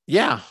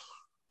 Yeah.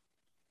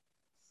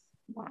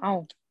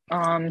 Wow.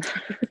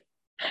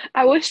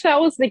 I wish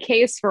that was the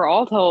case for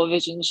all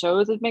television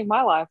shows. It'd make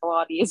my life a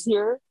lot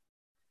easier.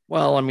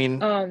 Well, I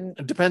mean, Um,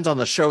 it depends on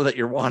the show that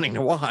you're wanting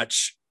to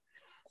watch.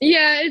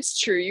 yeah, it's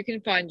true. You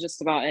can find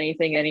just about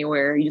anything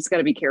anywhere. You just got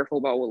to be careful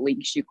about what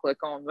links you click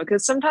on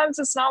because sometimes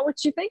it's not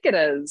what you think it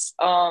is.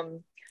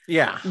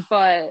 Yeah.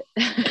 But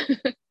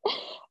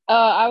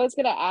I was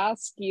gonna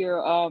ask you,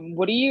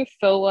 what do you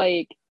feel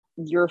like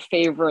your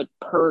favorite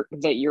perk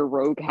that your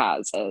rogue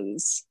has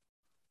is?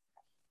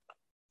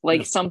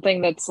 Like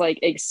something that's like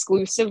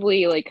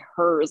exclusively like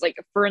hers. Like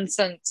for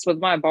instance, with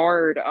my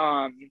bard,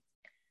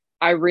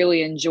 I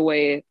really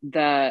enjoy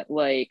that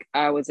like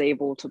I was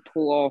able to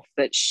pull off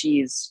that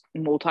she's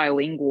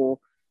multilingual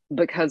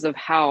because of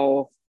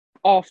how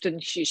often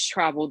she's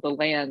traveled the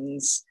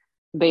lands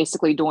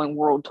basically doing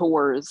world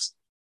tours.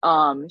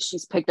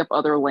 She's picked up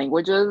other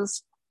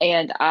languages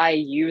and I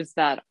use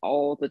that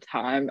all the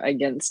time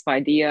against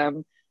my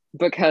DM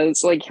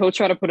because like he'll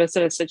try to put us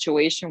in a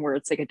situation where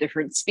it's like a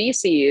different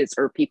species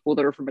or people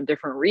that are from a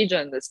different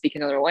region that speak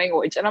another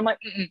language and I'm like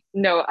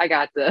no, I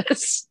got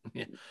this.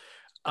 Yeah.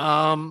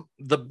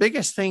 The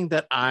biggest thing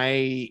that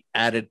I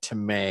added to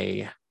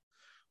May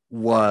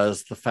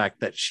was the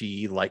fact that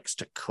she likes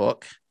to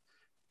cook.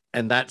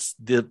 And that's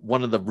the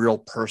one of the real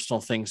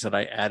personal things that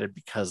I added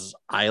because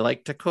I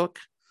like to cook.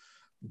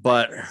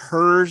 But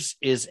hers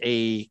is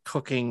a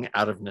cooking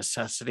out of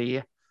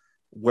necessity,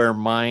 where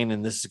mine,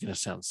 and this is going to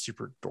sound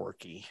super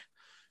dorky,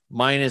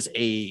 mine is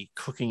a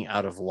cooking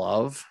out of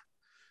love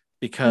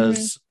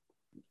because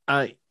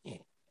I'll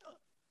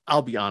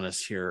be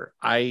honest here.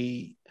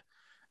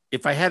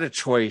 If I had a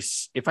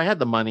choice, if I had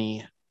the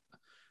money,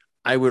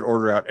 I would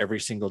order out every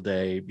single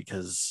day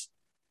because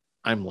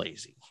I'm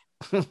lazy.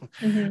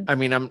 I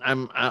mean,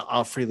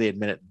 I'll freely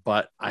admit it,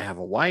 but I have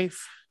a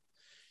wife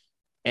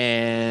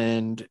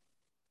and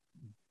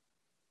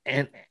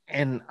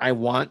I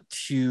want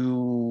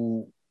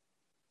to,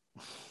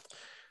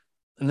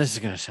 and this is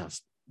going to sound,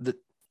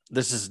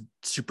 this is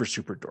super,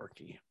 super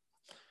dorky.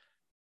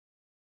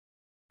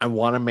 I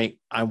want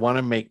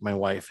to make my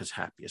wife as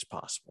happy as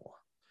possible.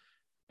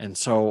 And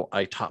so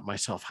I taught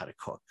myself how to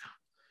cook.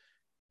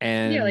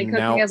 And yeah, like cooking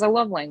now, as a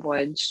love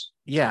language.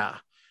 yeah.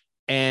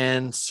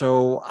 And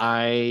so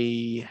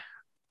I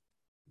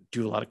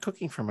do a lot of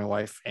cooking for my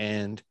wife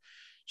and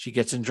she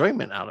gets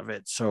enjoyment out of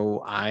it.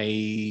 So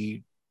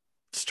I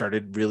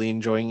started really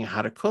enjoying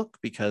how to cook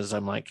because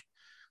I'm like,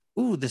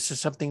 ooh, this is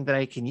something that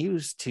I can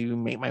use to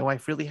make my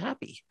wife really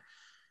happy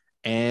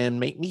and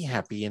make me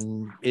happy.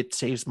 And it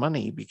saves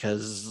money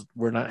because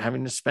we're not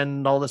having to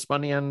spend all this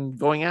money on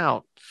going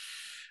out.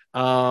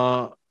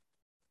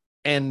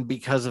 And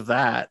because of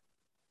that,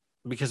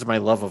 because of my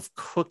love of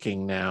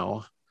cooking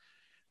now,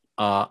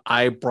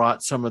 I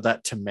brought some of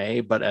that to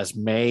May, but as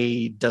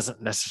May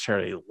doesn't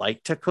necessarily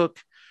like to cook,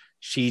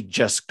 she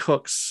just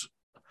cooks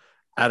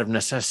out of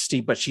necessity,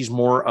 but she's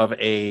more of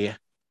a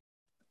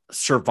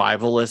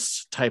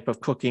survivalist type of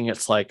cooking.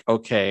 It's like,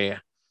 okay,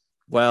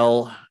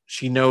 well,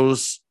 she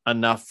knows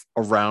enough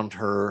around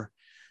her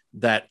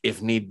that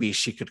if need be,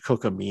 she could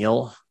cook a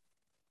meal.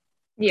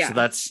 Yeah. So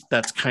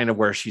that's kind of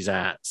where she's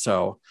at.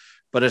 So,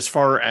 but as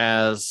far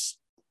as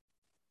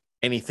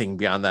anything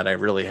beyond that, I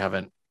really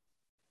haven't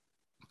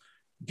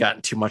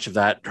gotten too much of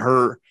that.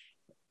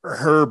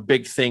 Her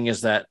big thing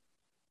is that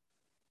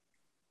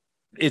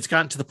it's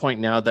gotten to the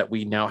point now that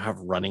we now have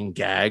running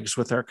gags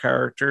with our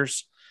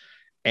characters.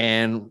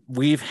 And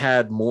we've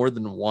had more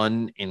than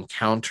one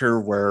encounter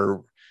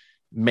where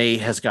May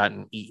has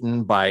gotten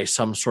eaten by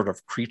some sort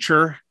of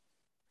creature.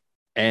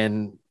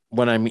 And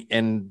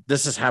and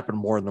this has happened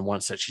more than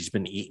once that she's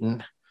been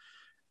eaten,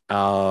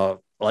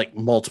 like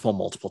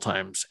multiple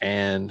times.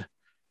 And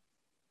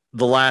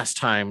the last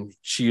time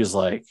she was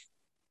like,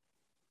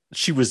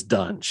 she was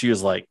done. She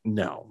was like,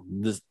 no.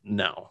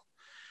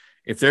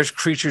 If there's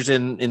creatures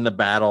in the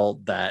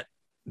battle that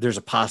there's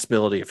a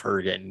possibility of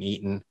her getting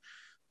eaten,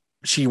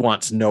 she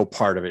wants no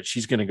part of it.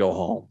 She's going to go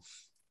home.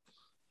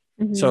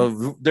 Mm-hmm.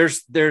 So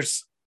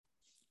there's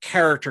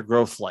character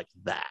growth like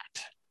that.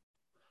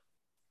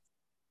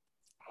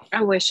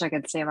 I wish I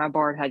could say my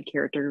bard had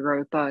character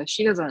growth.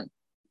 She doesn't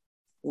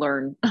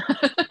learn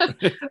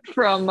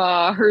from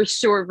her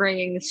short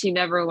bringing. She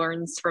never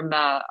learns from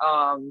that.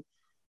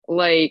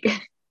 Like,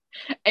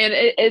 and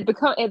it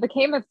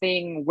became a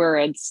thing where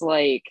it's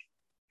like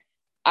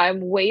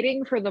I'm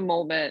waiting for the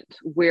moment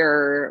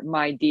where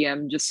my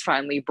DM just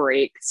finally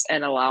breaks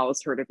and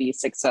allows her to be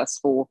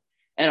successful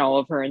in all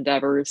of her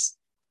endeavors.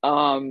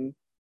 Um,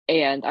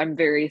 and I'm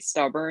very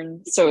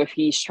stubborn, so if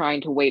he's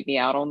trying to wait me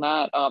out on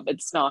that,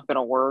 it's not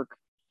gonna work.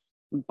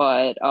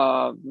 But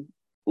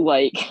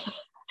like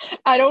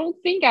I don't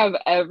think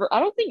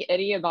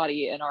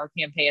anybody in our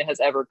campaign has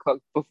ever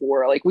cooked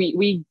before. Like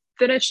we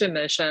finish a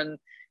mission,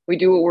 we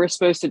do what we're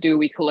supposed to do,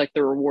 we collect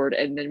the reward,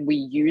 and then we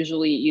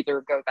usually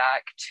either go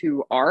back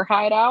to our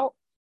hideout,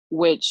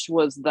 which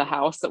was the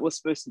house that was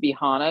supposed to be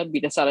haunted. We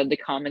decided to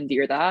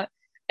commandeer that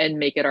and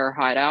make it our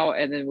hideout,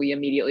 and then we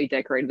immediately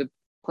decorated the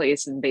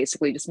place and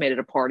basically just made it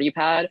a party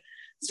pad.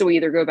 So we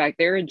either go back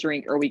there and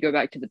drink, or we go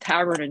back to the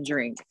tavern and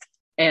drink,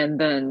 and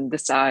then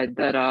decide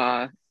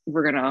that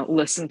we're gonna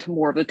listen to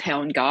more of the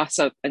town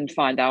gossip and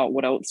find out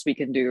what else we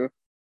can do.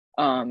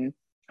 Um,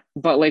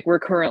 but like we're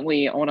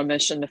currently on a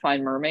mission to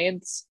find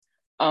mermaids,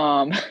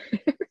 um,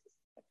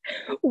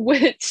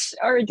 which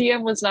our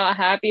DM was not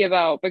happy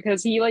about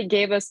because he like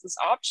gave us this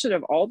option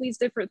of all these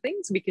different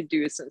things we could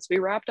do since we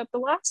wrapped up the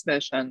last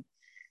mission.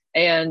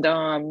 And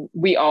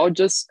we all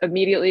just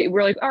immediately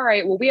we're like, all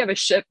right, well, we have a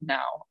ship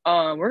now.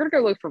 We're gonna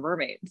go look for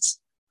mermaids.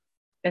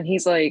 And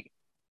he's like,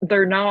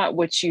 they're not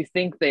what you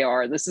think they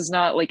are. This is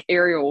not like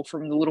Ariel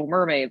from The Little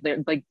Mermaid.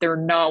 They're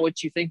not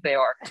what you think they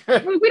are.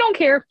 We don't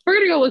care. We're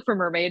gonna go look for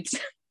mermaids.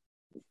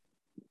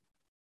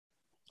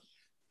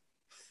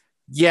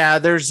 Yeah,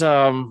 there's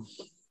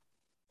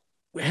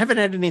we haven't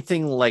had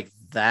anything like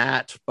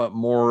that, but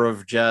more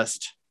of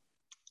just,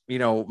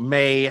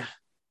 May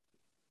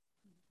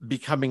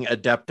becoming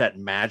adept at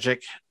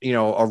magic,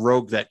 a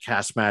rogue that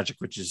casts magic,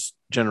 which is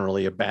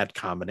generally a bad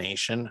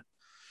combination.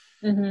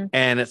 Mm-hmm.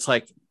 And it's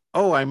like,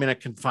 oh, I'm in a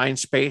confined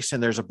space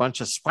and there's a bunch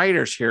of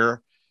spiders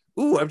here.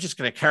 Ooh, I'm just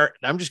gonna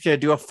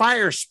do a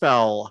fire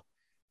spell.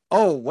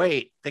 Oh,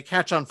 wait, they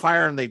catch on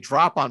fire and they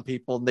drop on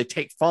people and they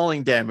take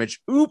falling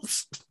damage.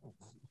 Oops.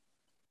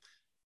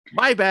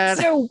 My bad.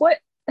 So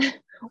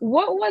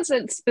what was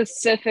it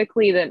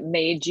specifically that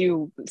made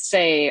you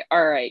say,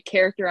 all right,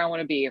 character, I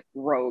want to be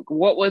rogue?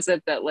 What was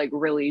it that like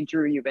really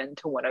drew you in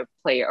to want to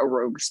play a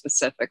rogue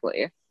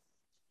specifically?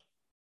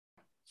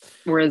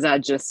 Or is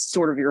that just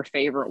sort of your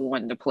favorite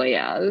one to play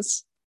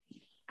as?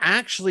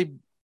 Actually,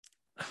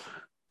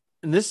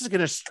 and this is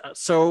going to,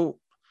 so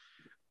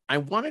I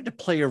wanted to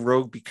play a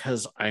rogue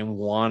because I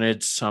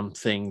wanted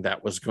something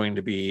that was going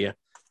to be,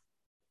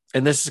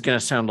 and this is going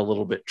to sound a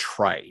little bit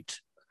trite,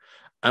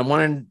 I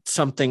wanted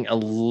something a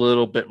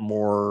little bit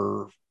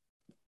more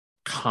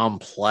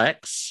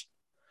complex.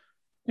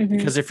 Mm-hmm.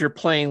 Because if you're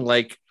playing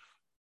like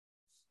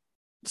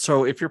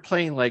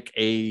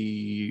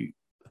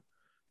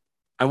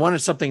I wanted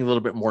something a little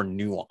bit more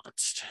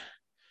nuanced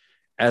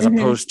as mm-hmm.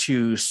 opposed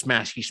to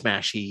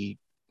smashy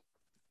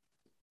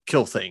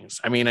kill things.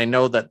 I mean, I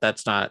know that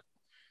that's not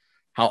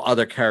how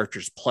other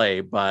characters play,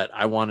 but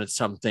I wanted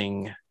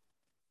something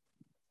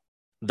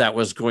that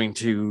was going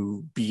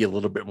to be a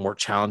little bit more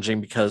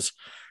challenging, because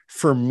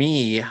for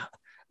me,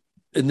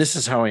 and this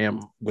is how I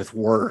am with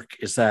work,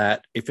 is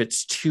that if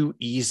it's too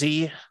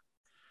easy,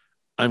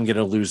 I'm going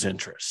to lose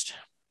interest.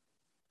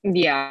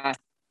 Yeah.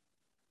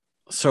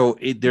 So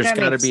there's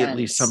got to be at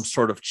least some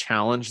sort of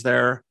challenge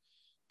there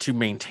to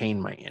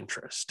maintain my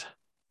interest.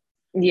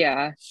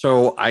 Yeah.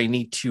 So I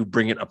need to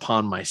bring it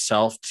upon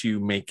myself to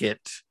make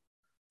it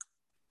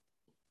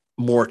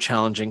more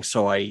challenging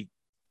so I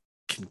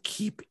can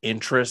keep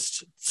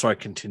interest, so I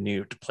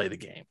continue to play the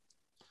game.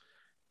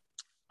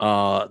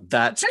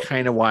 That's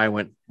kind of why I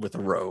went with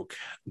a rogue.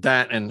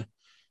 That, and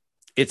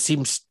it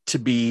seems to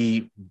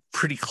be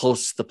pretty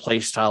close to the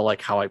play style,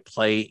 like how I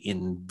play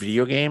in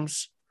video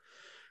games,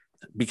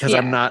 because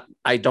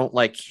I don't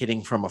like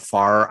hitting from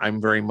afar.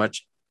 I'm very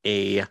much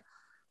a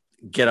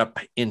get up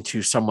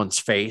into someone's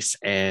face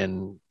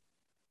and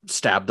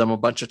stab them a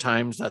bunch of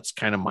times. That's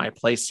kind of my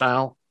play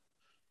style.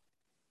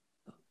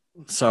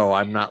 So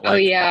I'm not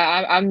like,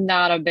 I'm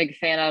not a big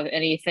fan of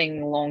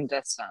anything long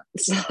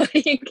distance.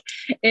 Like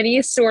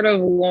any sort of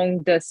long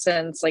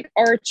distance, like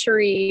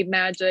archery,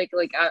 magic,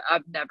 like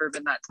I've never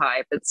been that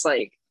type. It's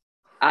like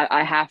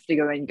I have to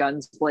go in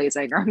guns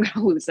blazing or I'm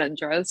gonna lose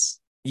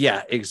interest.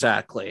 Yeah,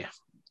 exactly.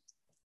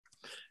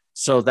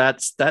 So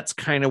that's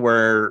kind of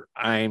where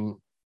I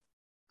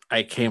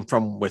came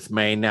from with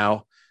May.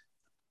 Now,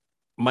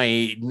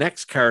 my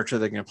next character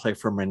that I'm going to play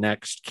for my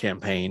next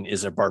campaign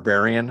is a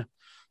barbarian,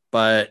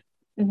 but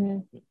mm-hmm.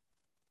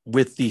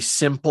 with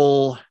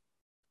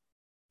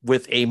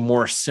a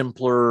more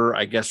simpler,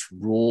 I guess,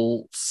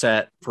 rule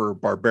set for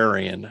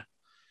barbarian,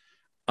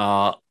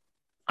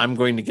 I'm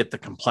going to get the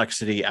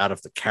complexity out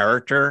of the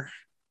character.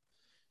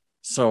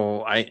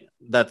 So I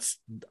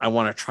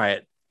want to try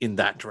it in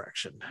that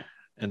direction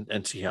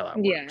and see how that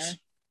works.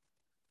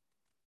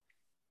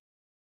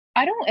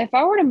 If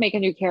I were to make a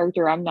new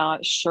character, I'm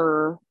not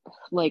sure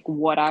like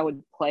what I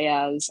would play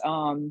as.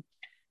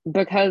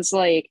 Because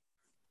like,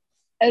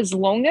 as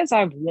long as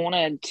I've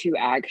wanted to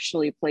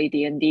actually play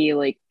D&D,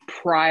 like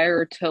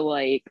prior to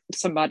like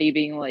somebody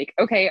being like,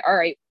 okay, all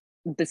right,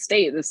 this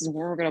is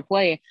where we're going to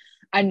play.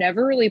 I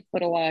never really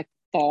put a lot of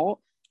thought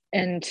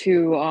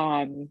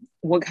into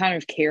what kind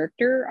of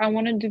character I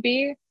wanted to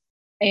be.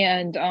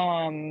 And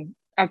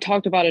I've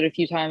talked about it a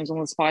few times on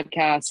this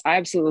podcast. I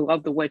absolutely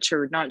love The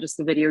Witcher, not just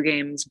the video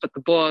games, but the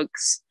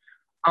books.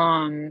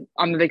 I'm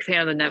a big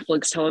fan of the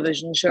Netflix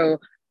television show,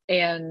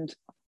 and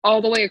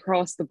all the way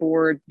across the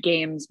board,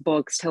 games,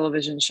 books,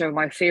 television show,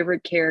 my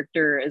favorite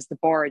character is the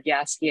bard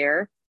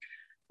Jaskier.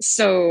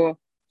 So,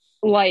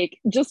 like,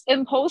 just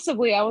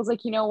impulsively, I was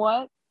like, you know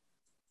what?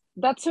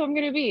 That's who I'm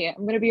going to be.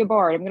 I'm going to be a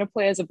bard. I'm going to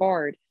play as a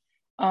bard.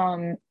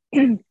 Um,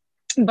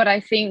 but I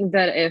think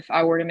that if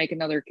I were to make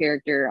another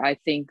character, I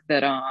think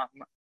that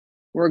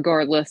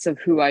regardless of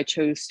who I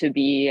chose to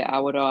be, I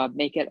would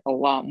make it a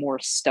lot more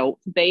stealth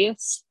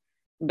based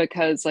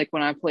because like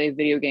when I play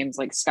video games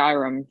like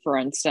Skyrim, for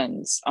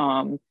instance,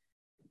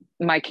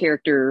 my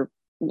character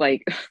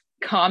like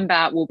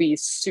combat will be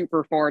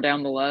super far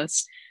down the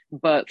list,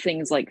 but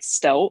things like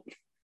stealth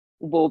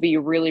will be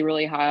really,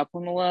 really high up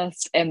on the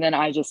list. And then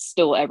I just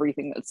steal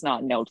everything that's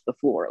not nailed to the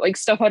floor, like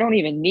stuff I don't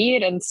even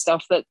need and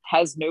stuff that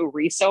has no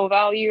resale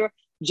value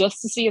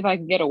just to see if I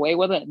can get away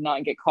with it and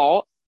not get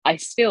caught. I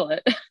steal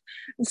it.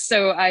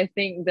 So I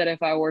think that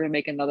if I were to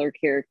make another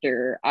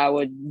character, I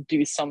would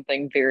do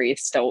something very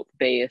stealth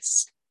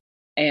based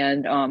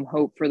and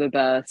hope for the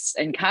best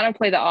and kind of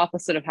play the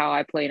opposite of how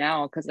I play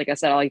now. Because, like I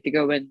said, I like to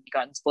go in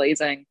guns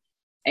blazing.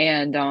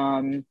 And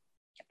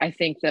I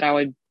think that I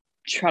would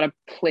try to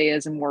play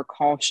as a more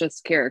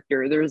cautious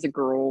character. There's a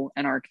girl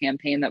in our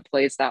campaign that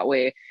plays that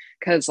way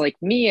because like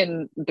me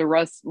and the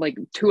rest, like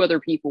two other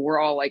people, were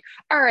all like,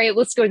 all right,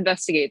 let's go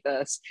investigate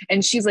this.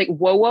 And she's like,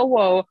 whoa, whoa,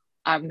 whoa,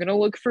 I'm gonna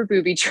look for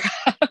booby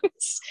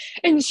traps.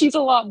 And she's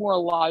a lot more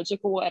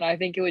logical, and I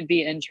think it would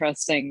be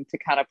interesting to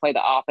kind of play the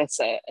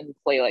opposite and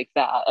play like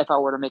that if I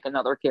were to make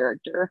another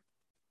character.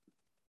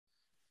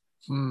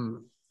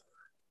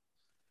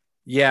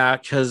 Yeah,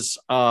 because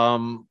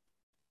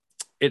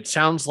it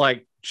sounds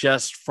like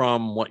just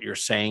from what you're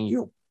saying,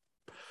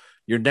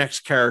 your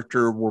next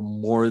character will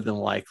more than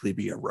likely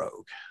be a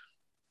rogue.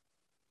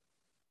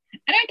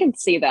 And I can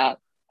see that.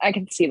 I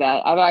can see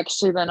that. I've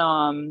actually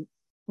been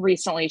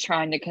recently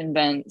trying to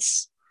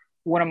convince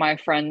one of my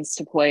friends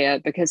to play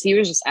it because he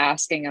was just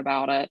asking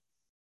about it.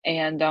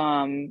 And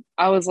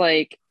I was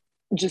like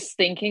just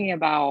thinking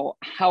about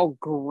how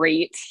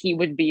great he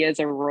would be as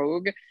a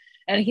rogue.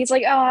 And he's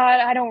like, oh,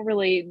 I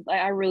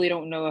really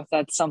don't know if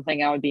that's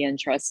something I would be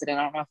interested in.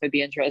 I don't know if I'd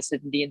be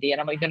interested in D&D.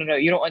 And I'm like, no, no, no,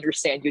 you don't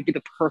understand. You'd be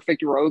the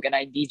perfect rogue, and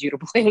I need you to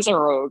play as a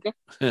rogue.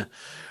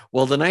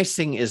 Well, the nice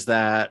thing is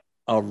that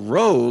a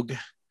rogue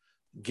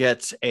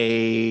gets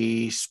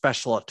a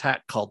special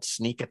attack called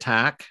sneak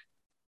attack.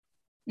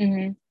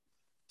 Mm-hmm.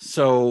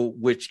 So,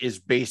 which is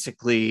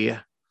basically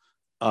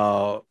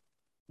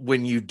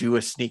when you do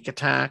a sneak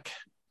attack,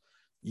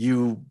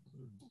 you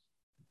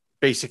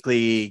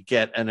basically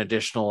get an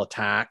additional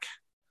attack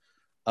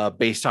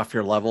based off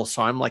your level.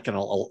 So I'm like a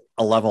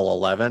level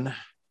 11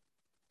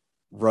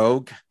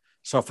 rogue.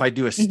 So if I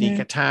do a sneak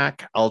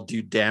attack, I'll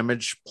do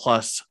damage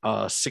plus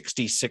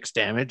 66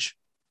 damage.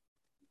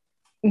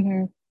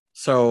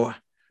 So,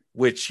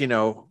 which, you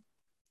know,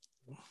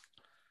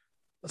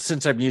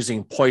 since I'm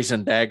using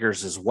poison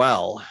daggers as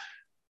well,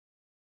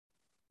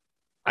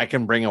 I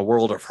can bring a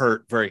world of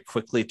hurt very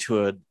quickly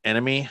to an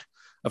enemy.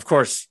 Of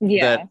course,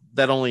 Yeah.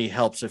 that only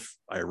helps if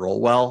I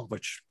roll well,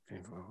 which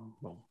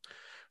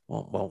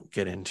won't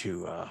get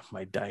into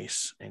my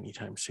dice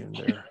anytime soon.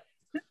 There,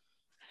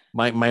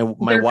 my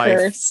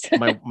wife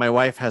my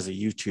wife has a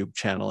YouTube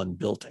channel and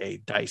built a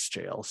dice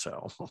jail,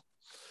 so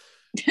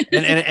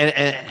and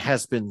it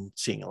has been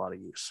seeing a lot of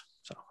use.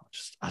 So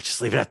I'll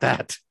just leave it at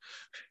that.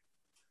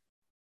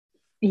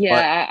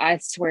 Yeah, I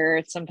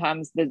swear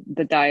sometimes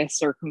the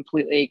dice are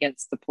completely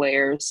against the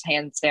players,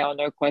 hands down,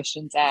 no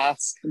questions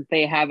asked.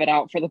 They have it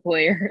out for the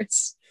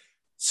players.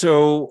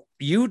 So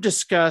you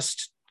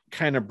discussed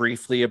kind of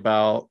briefly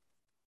about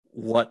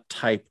what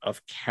type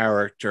of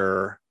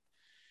character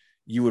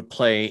you would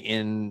play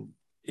in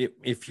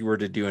if you were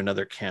to do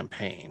another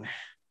campaign.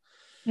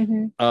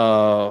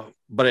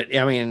 But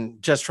I mean,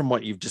 just from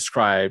what you've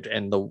described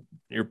and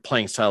your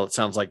playing style, it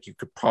sounds like you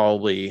could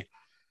probably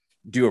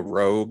do a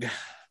rogue.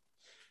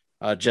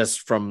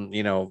 Just from,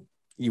 you know,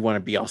 you want to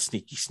be all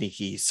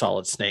sneaky,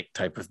 Solid Snake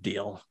type of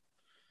deal.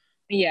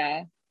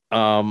 Yeah.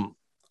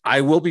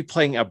 I will be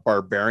playing a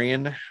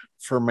barbarian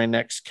for my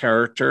next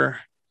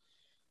character.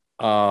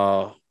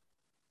 And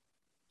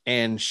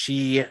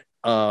she,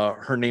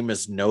 her name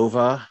is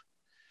Nova.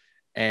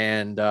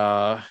 And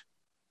the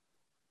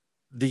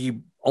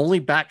only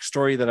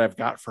backstory that I've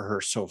got for her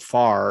so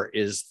far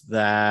is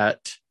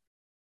that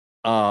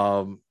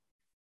at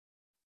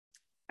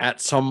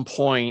some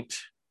point,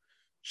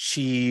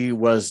 she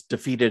was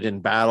defeated in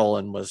battle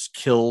and was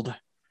killed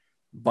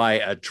by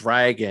a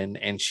dragon,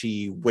 and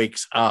she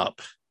wakes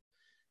up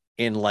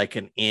in like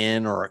an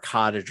inn or a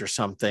cottage or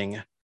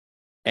something,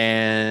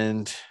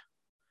 and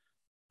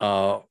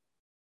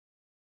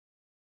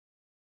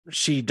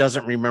she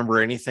doesn't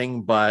remember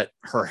anything, but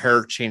her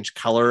hair changed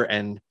color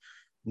and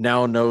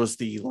now knows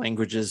the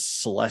languages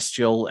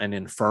Celestial and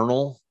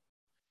Infernal.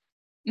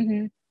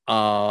 Mm-hmm.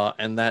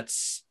 And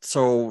that's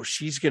so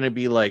she's going to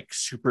be like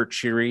super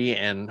cheery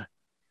and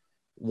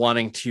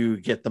wanting to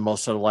get the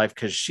most out of life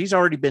because she's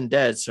already been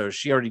dead, so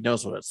she already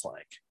knows what it's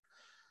like.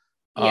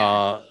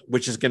 Yeah.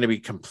 Which is going to be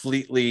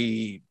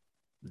completely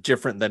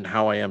different than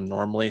how I am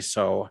normally.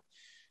 So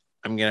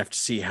I'm gonna have to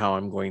see how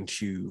I'm going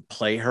to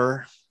play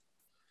her,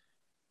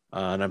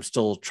 and I'm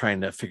still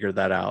trying to figure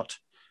that out.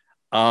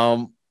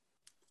 Um,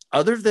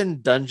 Other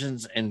than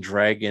Dungeons and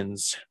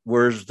Dragons,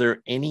 was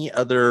there any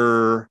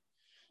other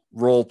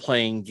role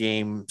playing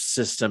game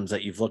systems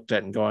that you've looked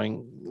at and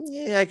going,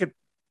 yeah,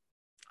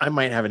 I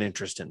might have an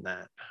interest in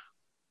that?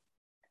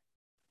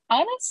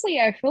 Honestly,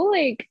 I feel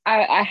like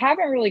I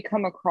haven't really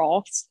come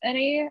across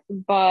any,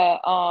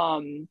 but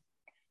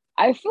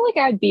I feel like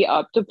I'd be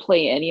up to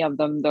play any of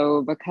them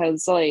though,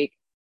 because like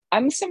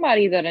I'm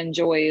somebody that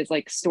enjoys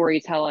like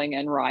storytelling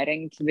and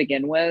writing to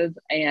begin with,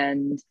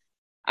 and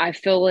I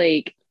feel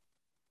like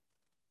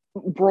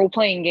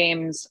role-playing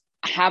games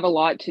have a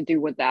lot to do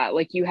with that.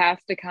 Like you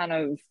have to kind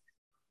of,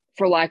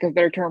 for lack of a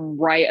better term,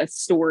 write a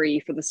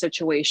story for the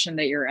situation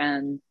that you're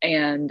in.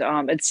 And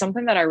it's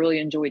something that I really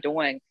enjoy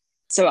doing.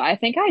 So I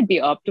think I'd be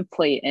up to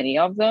play any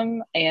of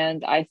them.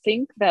 And I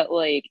think that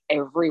like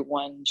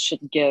everyone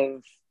should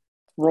give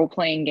role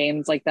playing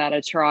games like that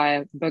a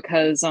try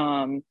because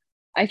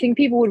I think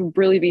people would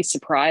really be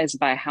surprised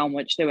by how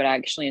much they would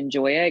actually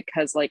enjoy it.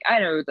 Cause like I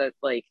know that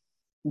like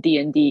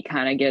D&D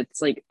kind of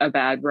gets like a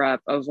bad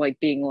rep of like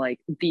being like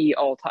the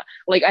all time.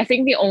 Like I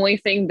think the only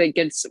thing that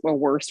gets a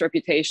worse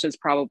reputation is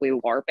probably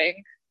LARPing.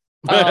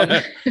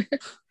 Um,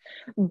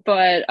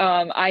 but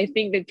I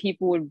think that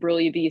people would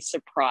really be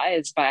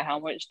surprised by how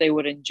much they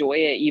would enjoy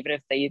it, even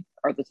if they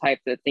are the type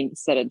that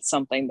thinks that it's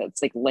something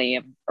that's like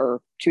lame or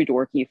too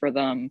dorky for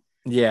them.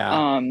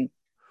 Yeah. Um,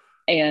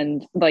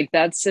 and like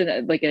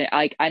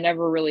I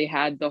never really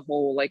had the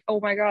whole like,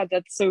 oh my god,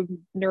 that's so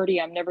nerdy,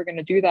 I'm never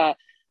gonna do that.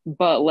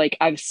 But like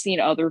I've seen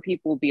other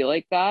people be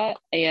like that,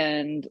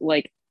 and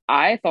like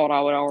I thought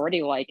I would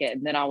already like it,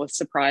 and then I was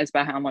surprised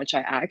by how much I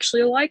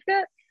actually liked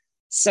it.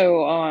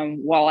 So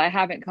while I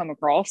haven't come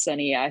across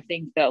any, I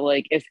think that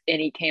like if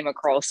any came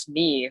across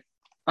me,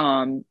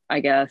 I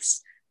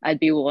guess I'd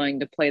be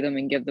willing to play them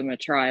and give them a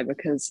try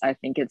because I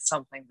think it's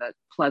something that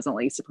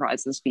pleasantly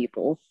surprises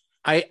people.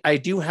 I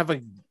do have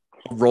a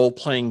role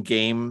playing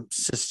game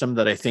system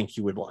that I think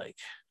you would like.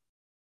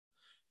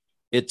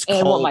 It's And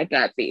what called might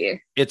that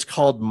be? it's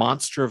called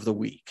Monster of the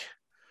Week.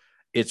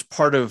 It's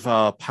part of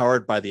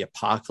Powered by the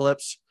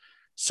Apocalypse.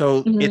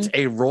 So it's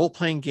Mm-hmm. a role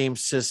playing game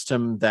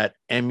system that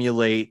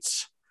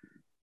emulates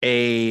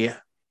a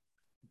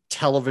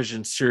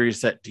television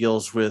series that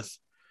deals with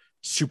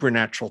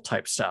supernatural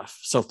type stuff.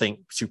 So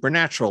think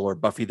Supernatural or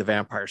Buffy the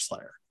Vampire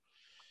Slayer.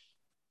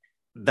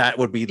 That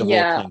would be the role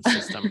Yeah,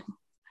 playing system.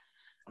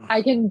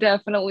 I can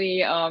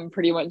definitely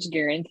pretty much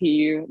guarantee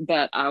you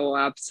that I will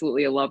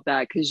absolutely love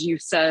that because you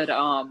said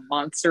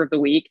Monster of the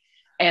Week,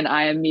 and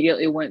I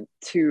immediately went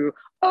to,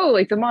 oh,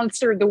 like the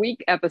Monster of the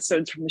Week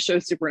episodes from the show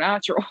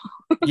Supernatural.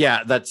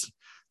 Yeah, that's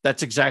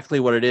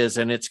exactly what it is,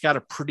 and it's got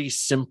a pretty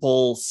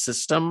simple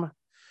system.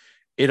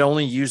 It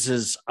only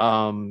uses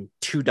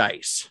two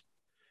dice. Mm-hmm.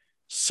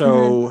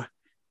 So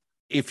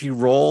if you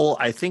roll,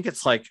 I think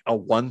it's like a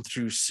 1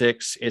 through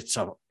 6, it's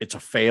a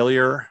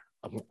failure.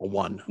 A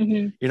one.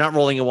 Mm-hmm. You're not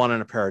rolling a one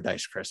on a pair of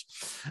dice, Chris.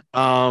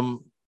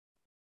 Um,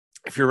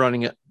 if you're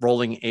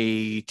rolling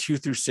a 2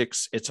 through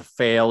 6, it's a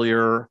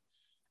failure.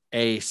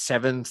 A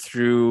 7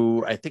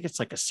 through, I think it's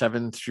like a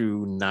 7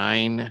 through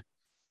 9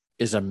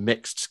 is a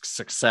mixed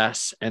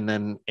success, and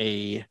then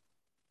a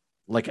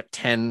like a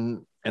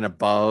 10 and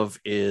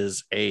above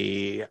is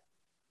a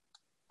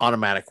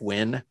automatic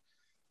win.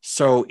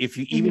 So if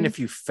you even Mm-hmm. if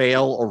you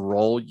fail a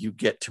roll, you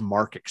get to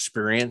mark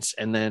experience,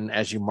 and then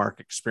as you mark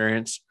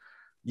experience,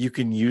 you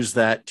can use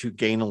that to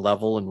gain a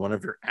level in one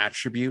of your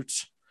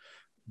attributes.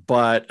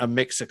 But a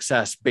mixed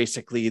success,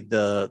 basically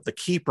the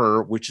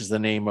keeper, which is the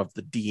name of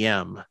the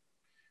DM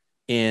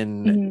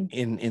Mm-hmm.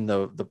 in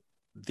the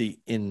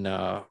in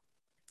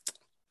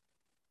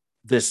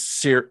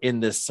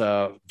this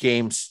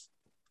games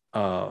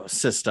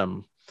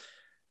system,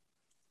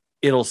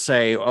 it'll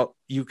say, oh,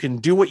 you can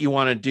do what you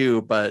want to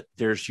do, but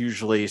there's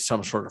usually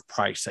some sort of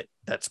price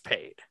that's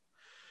paid.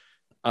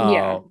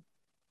 Yeah.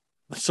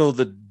 Uh, so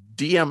the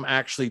DM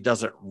actually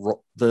doesn't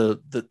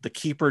the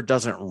keeper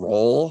doesn't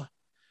roll.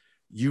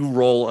 You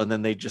roll, and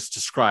then they just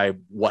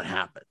describe what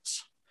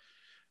happens.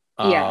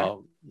 Yeah. Uh,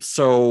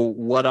 so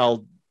what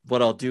I'll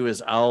do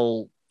is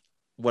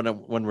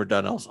when we're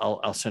done,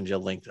 I'll send you a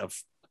link of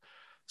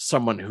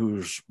someone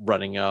who's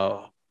running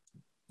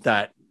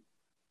that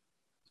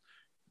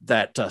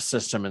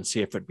system and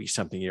see if it'd be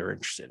something you're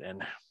interested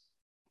in.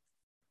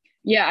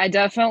 Yeah, I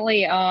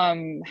definitely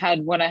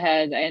had went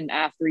ahead and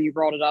after you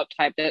brought it up,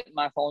 typed it in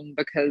my phone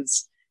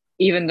because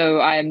even though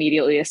I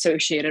immediately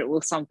associated it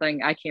with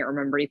something, I can't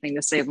remember anything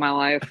to save my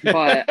life.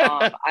 But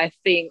I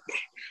think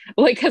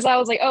like because I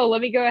was like, oh,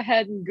 let me go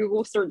ahead and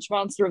Google search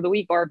Monster of the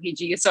Week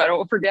RPG so I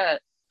don't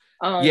forget.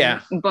 Yeah.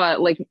 But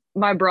like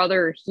my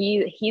brother,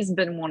 he's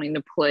been wanting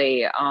to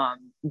play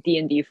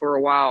D&D for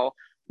a while,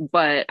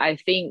 but I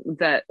think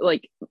that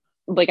like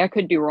I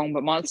could be wrong,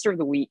 but Monster of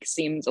the Week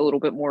seems a little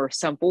bit more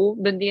simple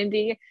than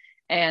D&D.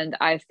 And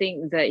I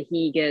think that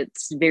he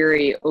gets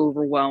very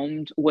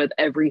overwhelmed with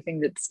everything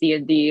that's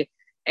D&D.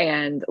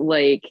 And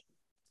like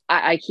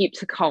I keep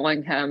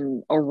calling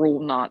him a rule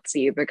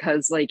Nazi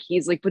because like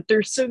he's like, but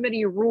there's so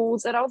many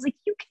rules. And I was like,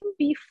 you can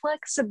be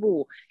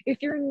flexible.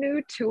 If you're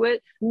new to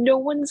it, no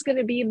one's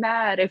gonna be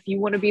mad if you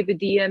want to be the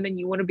DM and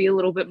you want to be a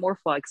little bit more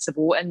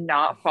flexible and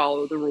not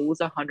follow the rules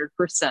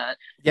 100%.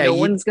 Yeah, No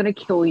one's gonna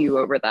kill you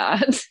over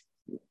that.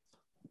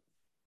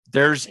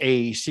 there's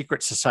a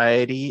secret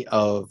society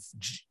of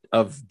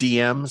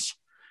DMs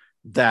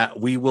that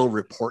we will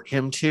report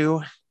him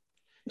to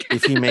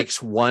if he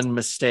makes one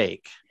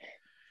mistake.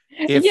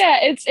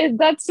 Yeah,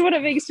 that's what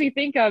it makes me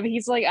think of.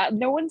 He's like,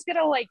 no one's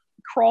gonna like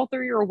crawl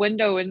through your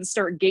window and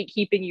start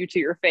gatekeeping you to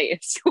your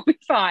face. We'll be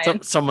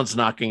fine. Someone's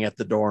knocking at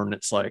the door and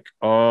it's like,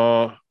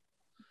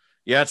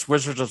 yeah, it's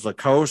Wizards of the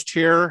Coast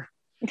here.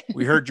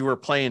 We heard you were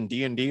playing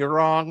D&D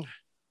wrong.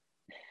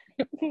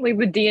 Like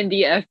the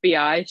D&D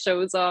FBI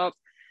shows up.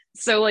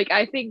 So like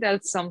I think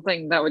that's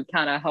something that would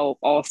kind of help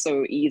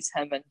also ease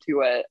him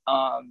into it.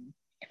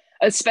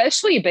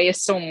 Especially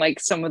based on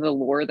like some of the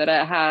lore that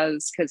it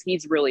has, because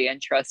he's really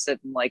interested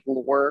in like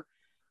lore.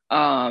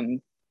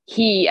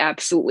 He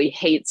absolutely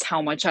hates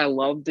how much I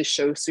love the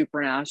show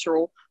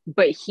Supernatural,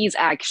 but he's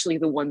actually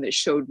the one that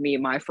showed me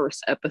my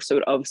first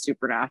episode of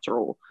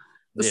Supernatural.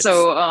 It's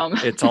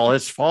all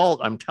his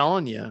fault, I'm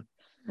telling you.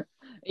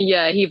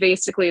 Yeah, he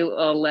basically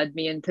led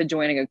me into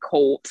joining a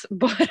cult.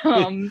 But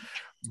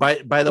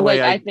by the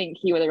way, I think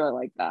he would really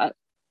like that.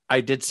 I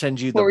did send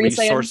you the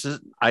resources.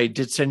 I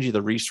did send you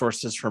the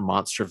resources for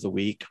Monster of the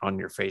Week on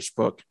your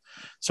Facebook.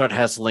 So it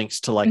has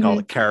links to like all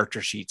the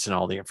character sheets and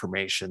all the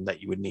information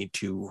that you would need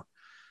to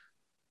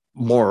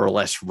more or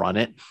less run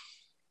it.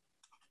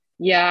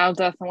 Yeah, I'll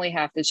definitely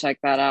have to check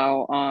that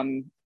out.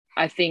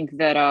 I think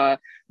that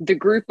the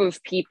group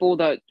of people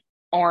that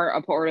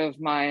aren't a part of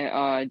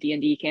my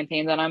D&D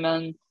campaign that I'm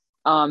in,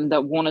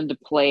 that wanted to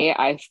play,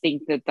 I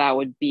think that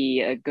would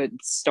be a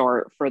good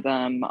start for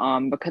them,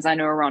 because I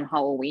know around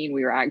Halloween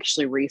we were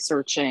actually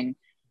researching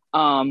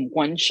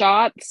one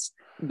shots,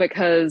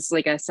 because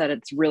like I said,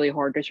 it's really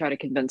hard to try to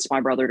convince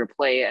my brother to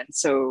play. And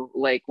so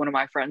like one of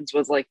my friends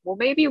was like, well,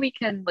 maybe we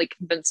can like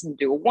convince him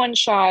to do a one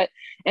shot,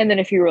 and then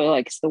if he really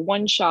likes the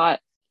one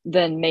shot,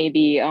 then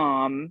maybe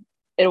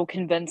it'll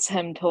convince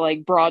him to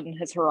like broaden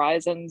his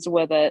horizons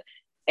with it.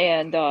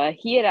 And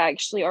he had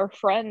actually, our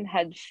friend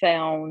had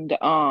found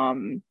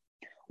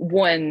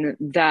one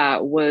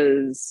that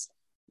was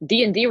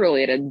D&D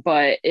related,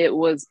 but it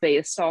was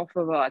based off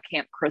of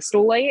Camp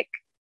Crystal Lake.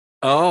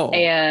 Oh.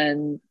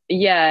 And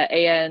yeah,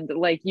 and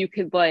like you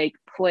could like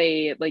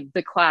play, like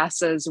the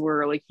classes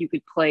were like you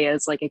could play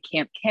as like a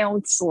camp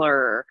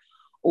counselor,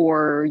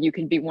 or you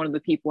could be one of the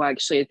people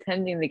actually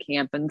attending the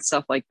camp and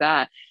stuff like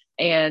that.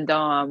 And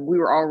we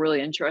were all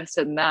really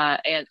interested in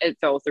that, and it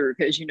fell through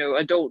because you know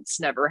adults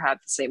never have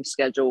the same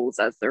schedules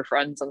as their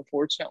friends,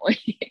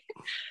 unfortunately.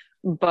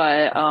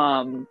 But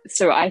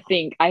so I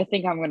think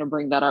I'm going to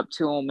bring that up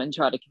to him and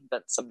try to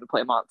convince him to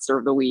play Monster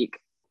of the Week.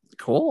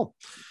 Cool.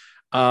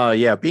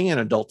 Yeah, being an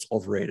adult's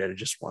overrated. I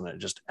just want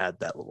to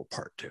add that little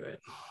part to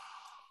it.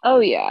 Oh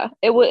yeah,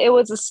 it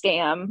was a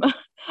scam.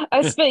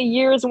 I spent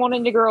years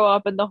wanting to grow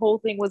up, and the whole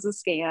thing was a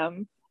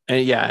scam.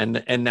 And yeah,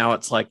 and now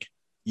it's like,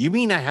 you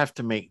mean I have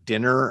to make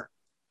dinner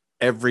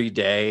every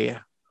day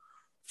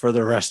for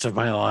the rest of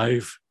my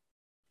life?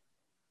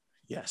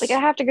 Yes. Like I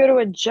have to go to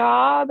a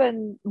job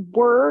and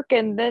work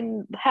and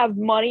then have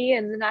money,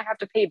 and then I have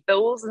to pay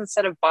bills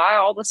instead of buy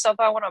all the stuff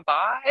I want to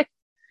buy.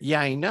 Yeah,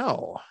 I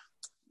know.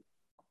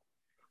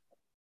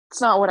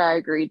 It's not what I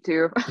agreed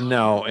to.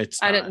 No,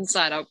 it's not. I didn't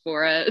sign up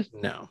for it.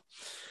 No.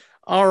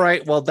 All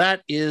right. Well,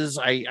 that is,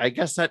 I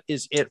guess that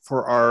is it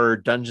for our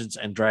Dungeons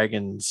and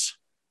Dragons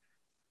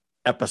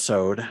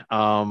episode.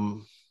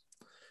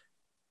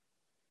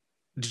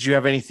 Did you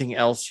have anything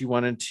else you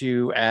wanted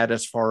to add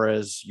as far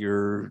as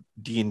your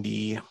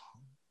D&D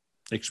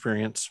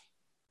experience?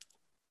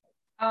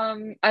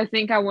 I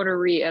think I want to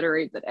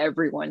reiterate that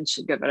everyone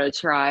should give it a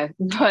try.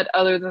 But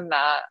other than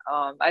that,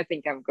 I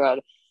think I'm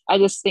good. I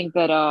just think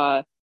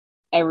that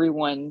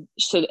everyone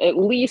should at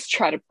least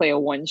try to play a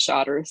one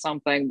shot or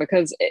something,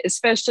 because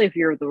especially if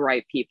you're the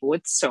right people,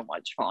 it's so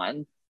much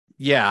fun.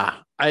 Yeah,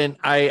 I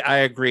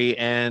agree.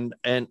 And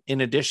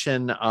in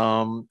addition,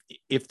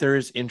 if there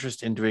is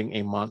interest in doing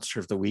a Monster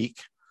of the Week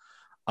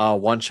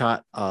one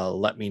shot,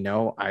 let me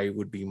know. I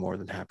would be more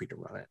than happy to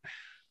run it.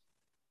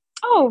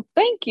 Oh,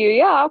 thank you.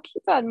 Yeah, I'll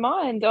keep that in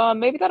mind.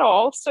 Maybe that'll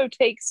also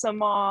take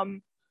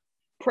some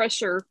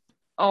pressure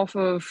off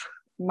of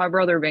my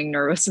brother being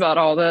nervous about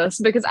all this,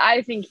 because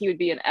I think he would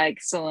be an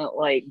excellent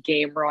like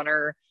game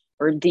runner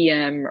or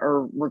DM,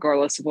 or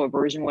regardless of what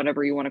version,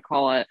 whatever you want to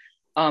call it.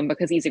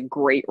 Because he's a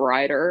great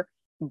writer,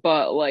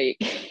 but like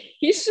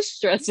he's just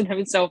stressing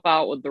himself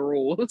out with the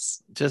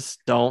rules. Just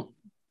don't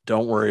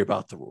worry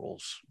about the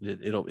rules.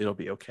 It'll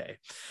be okay.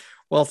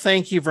 Well,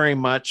 thank you very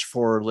much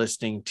for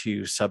listening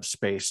to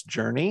Subspace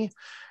Journey.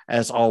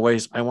 As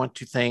always, I want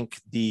to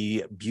thank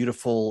the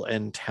beautiful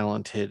and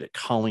talented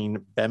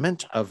Colleen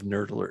Bement of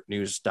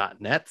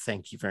nerdalertnews.net.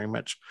 Thank you very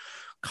much,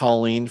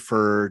 Colleen,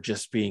 for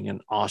just being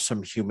an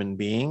awesome human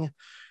being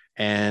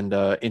and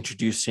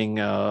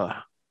introducing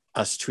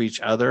us to each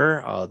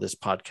other. This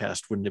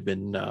podcast wouldn't have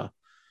been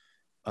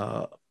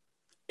a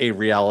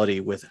reality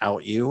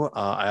without you.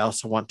 I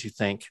also want to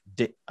thank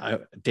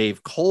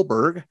Dave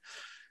Kohlberg,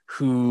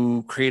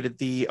 who created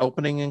the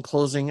opening and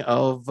closing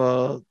of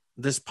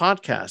this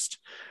podcast.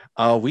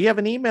 We have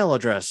an email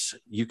address.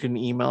 You can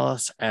email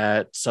us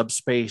at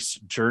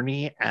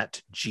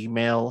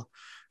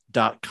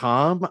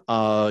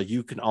subspacejourney@gmail.com.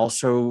 You can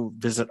also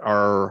visit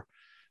our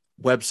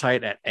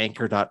website at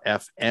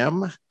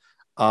anchor.fm.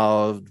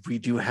 We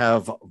do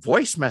have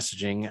voice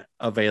messaging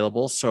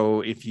available. So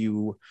if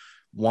you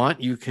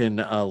want, you can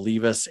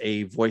leave us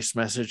a voice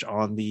message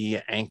on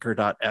the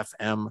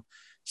anchor.fm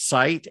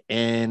site.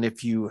 And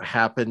if we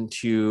happen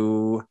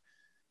to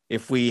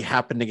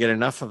get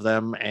enough of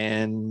them,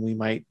 and we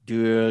might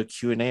do a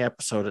Q&A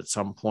episode at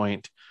some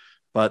point.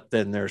 But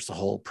then there's the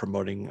whole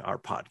promoting our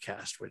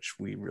podcast, which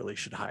we really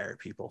should hire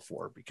people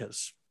for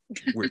because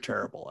we're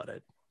terrible at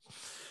it.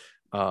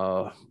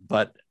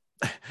 But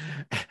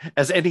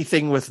as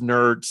anything with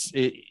nerds,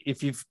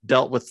 if you've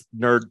dealt with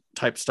nerd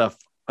type stuff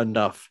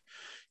enough,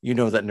 you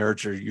know that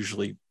nerds are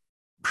usually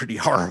pretty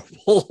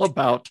horrible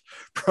about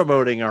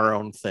promoting our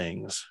own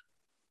things.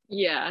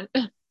 Yeah.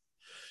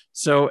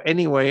 So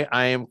anyway,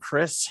 I am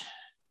Chris.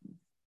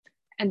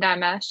 And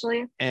I'm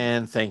Ashley.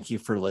 And thank you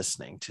for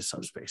listening to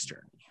Subspace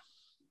Journey.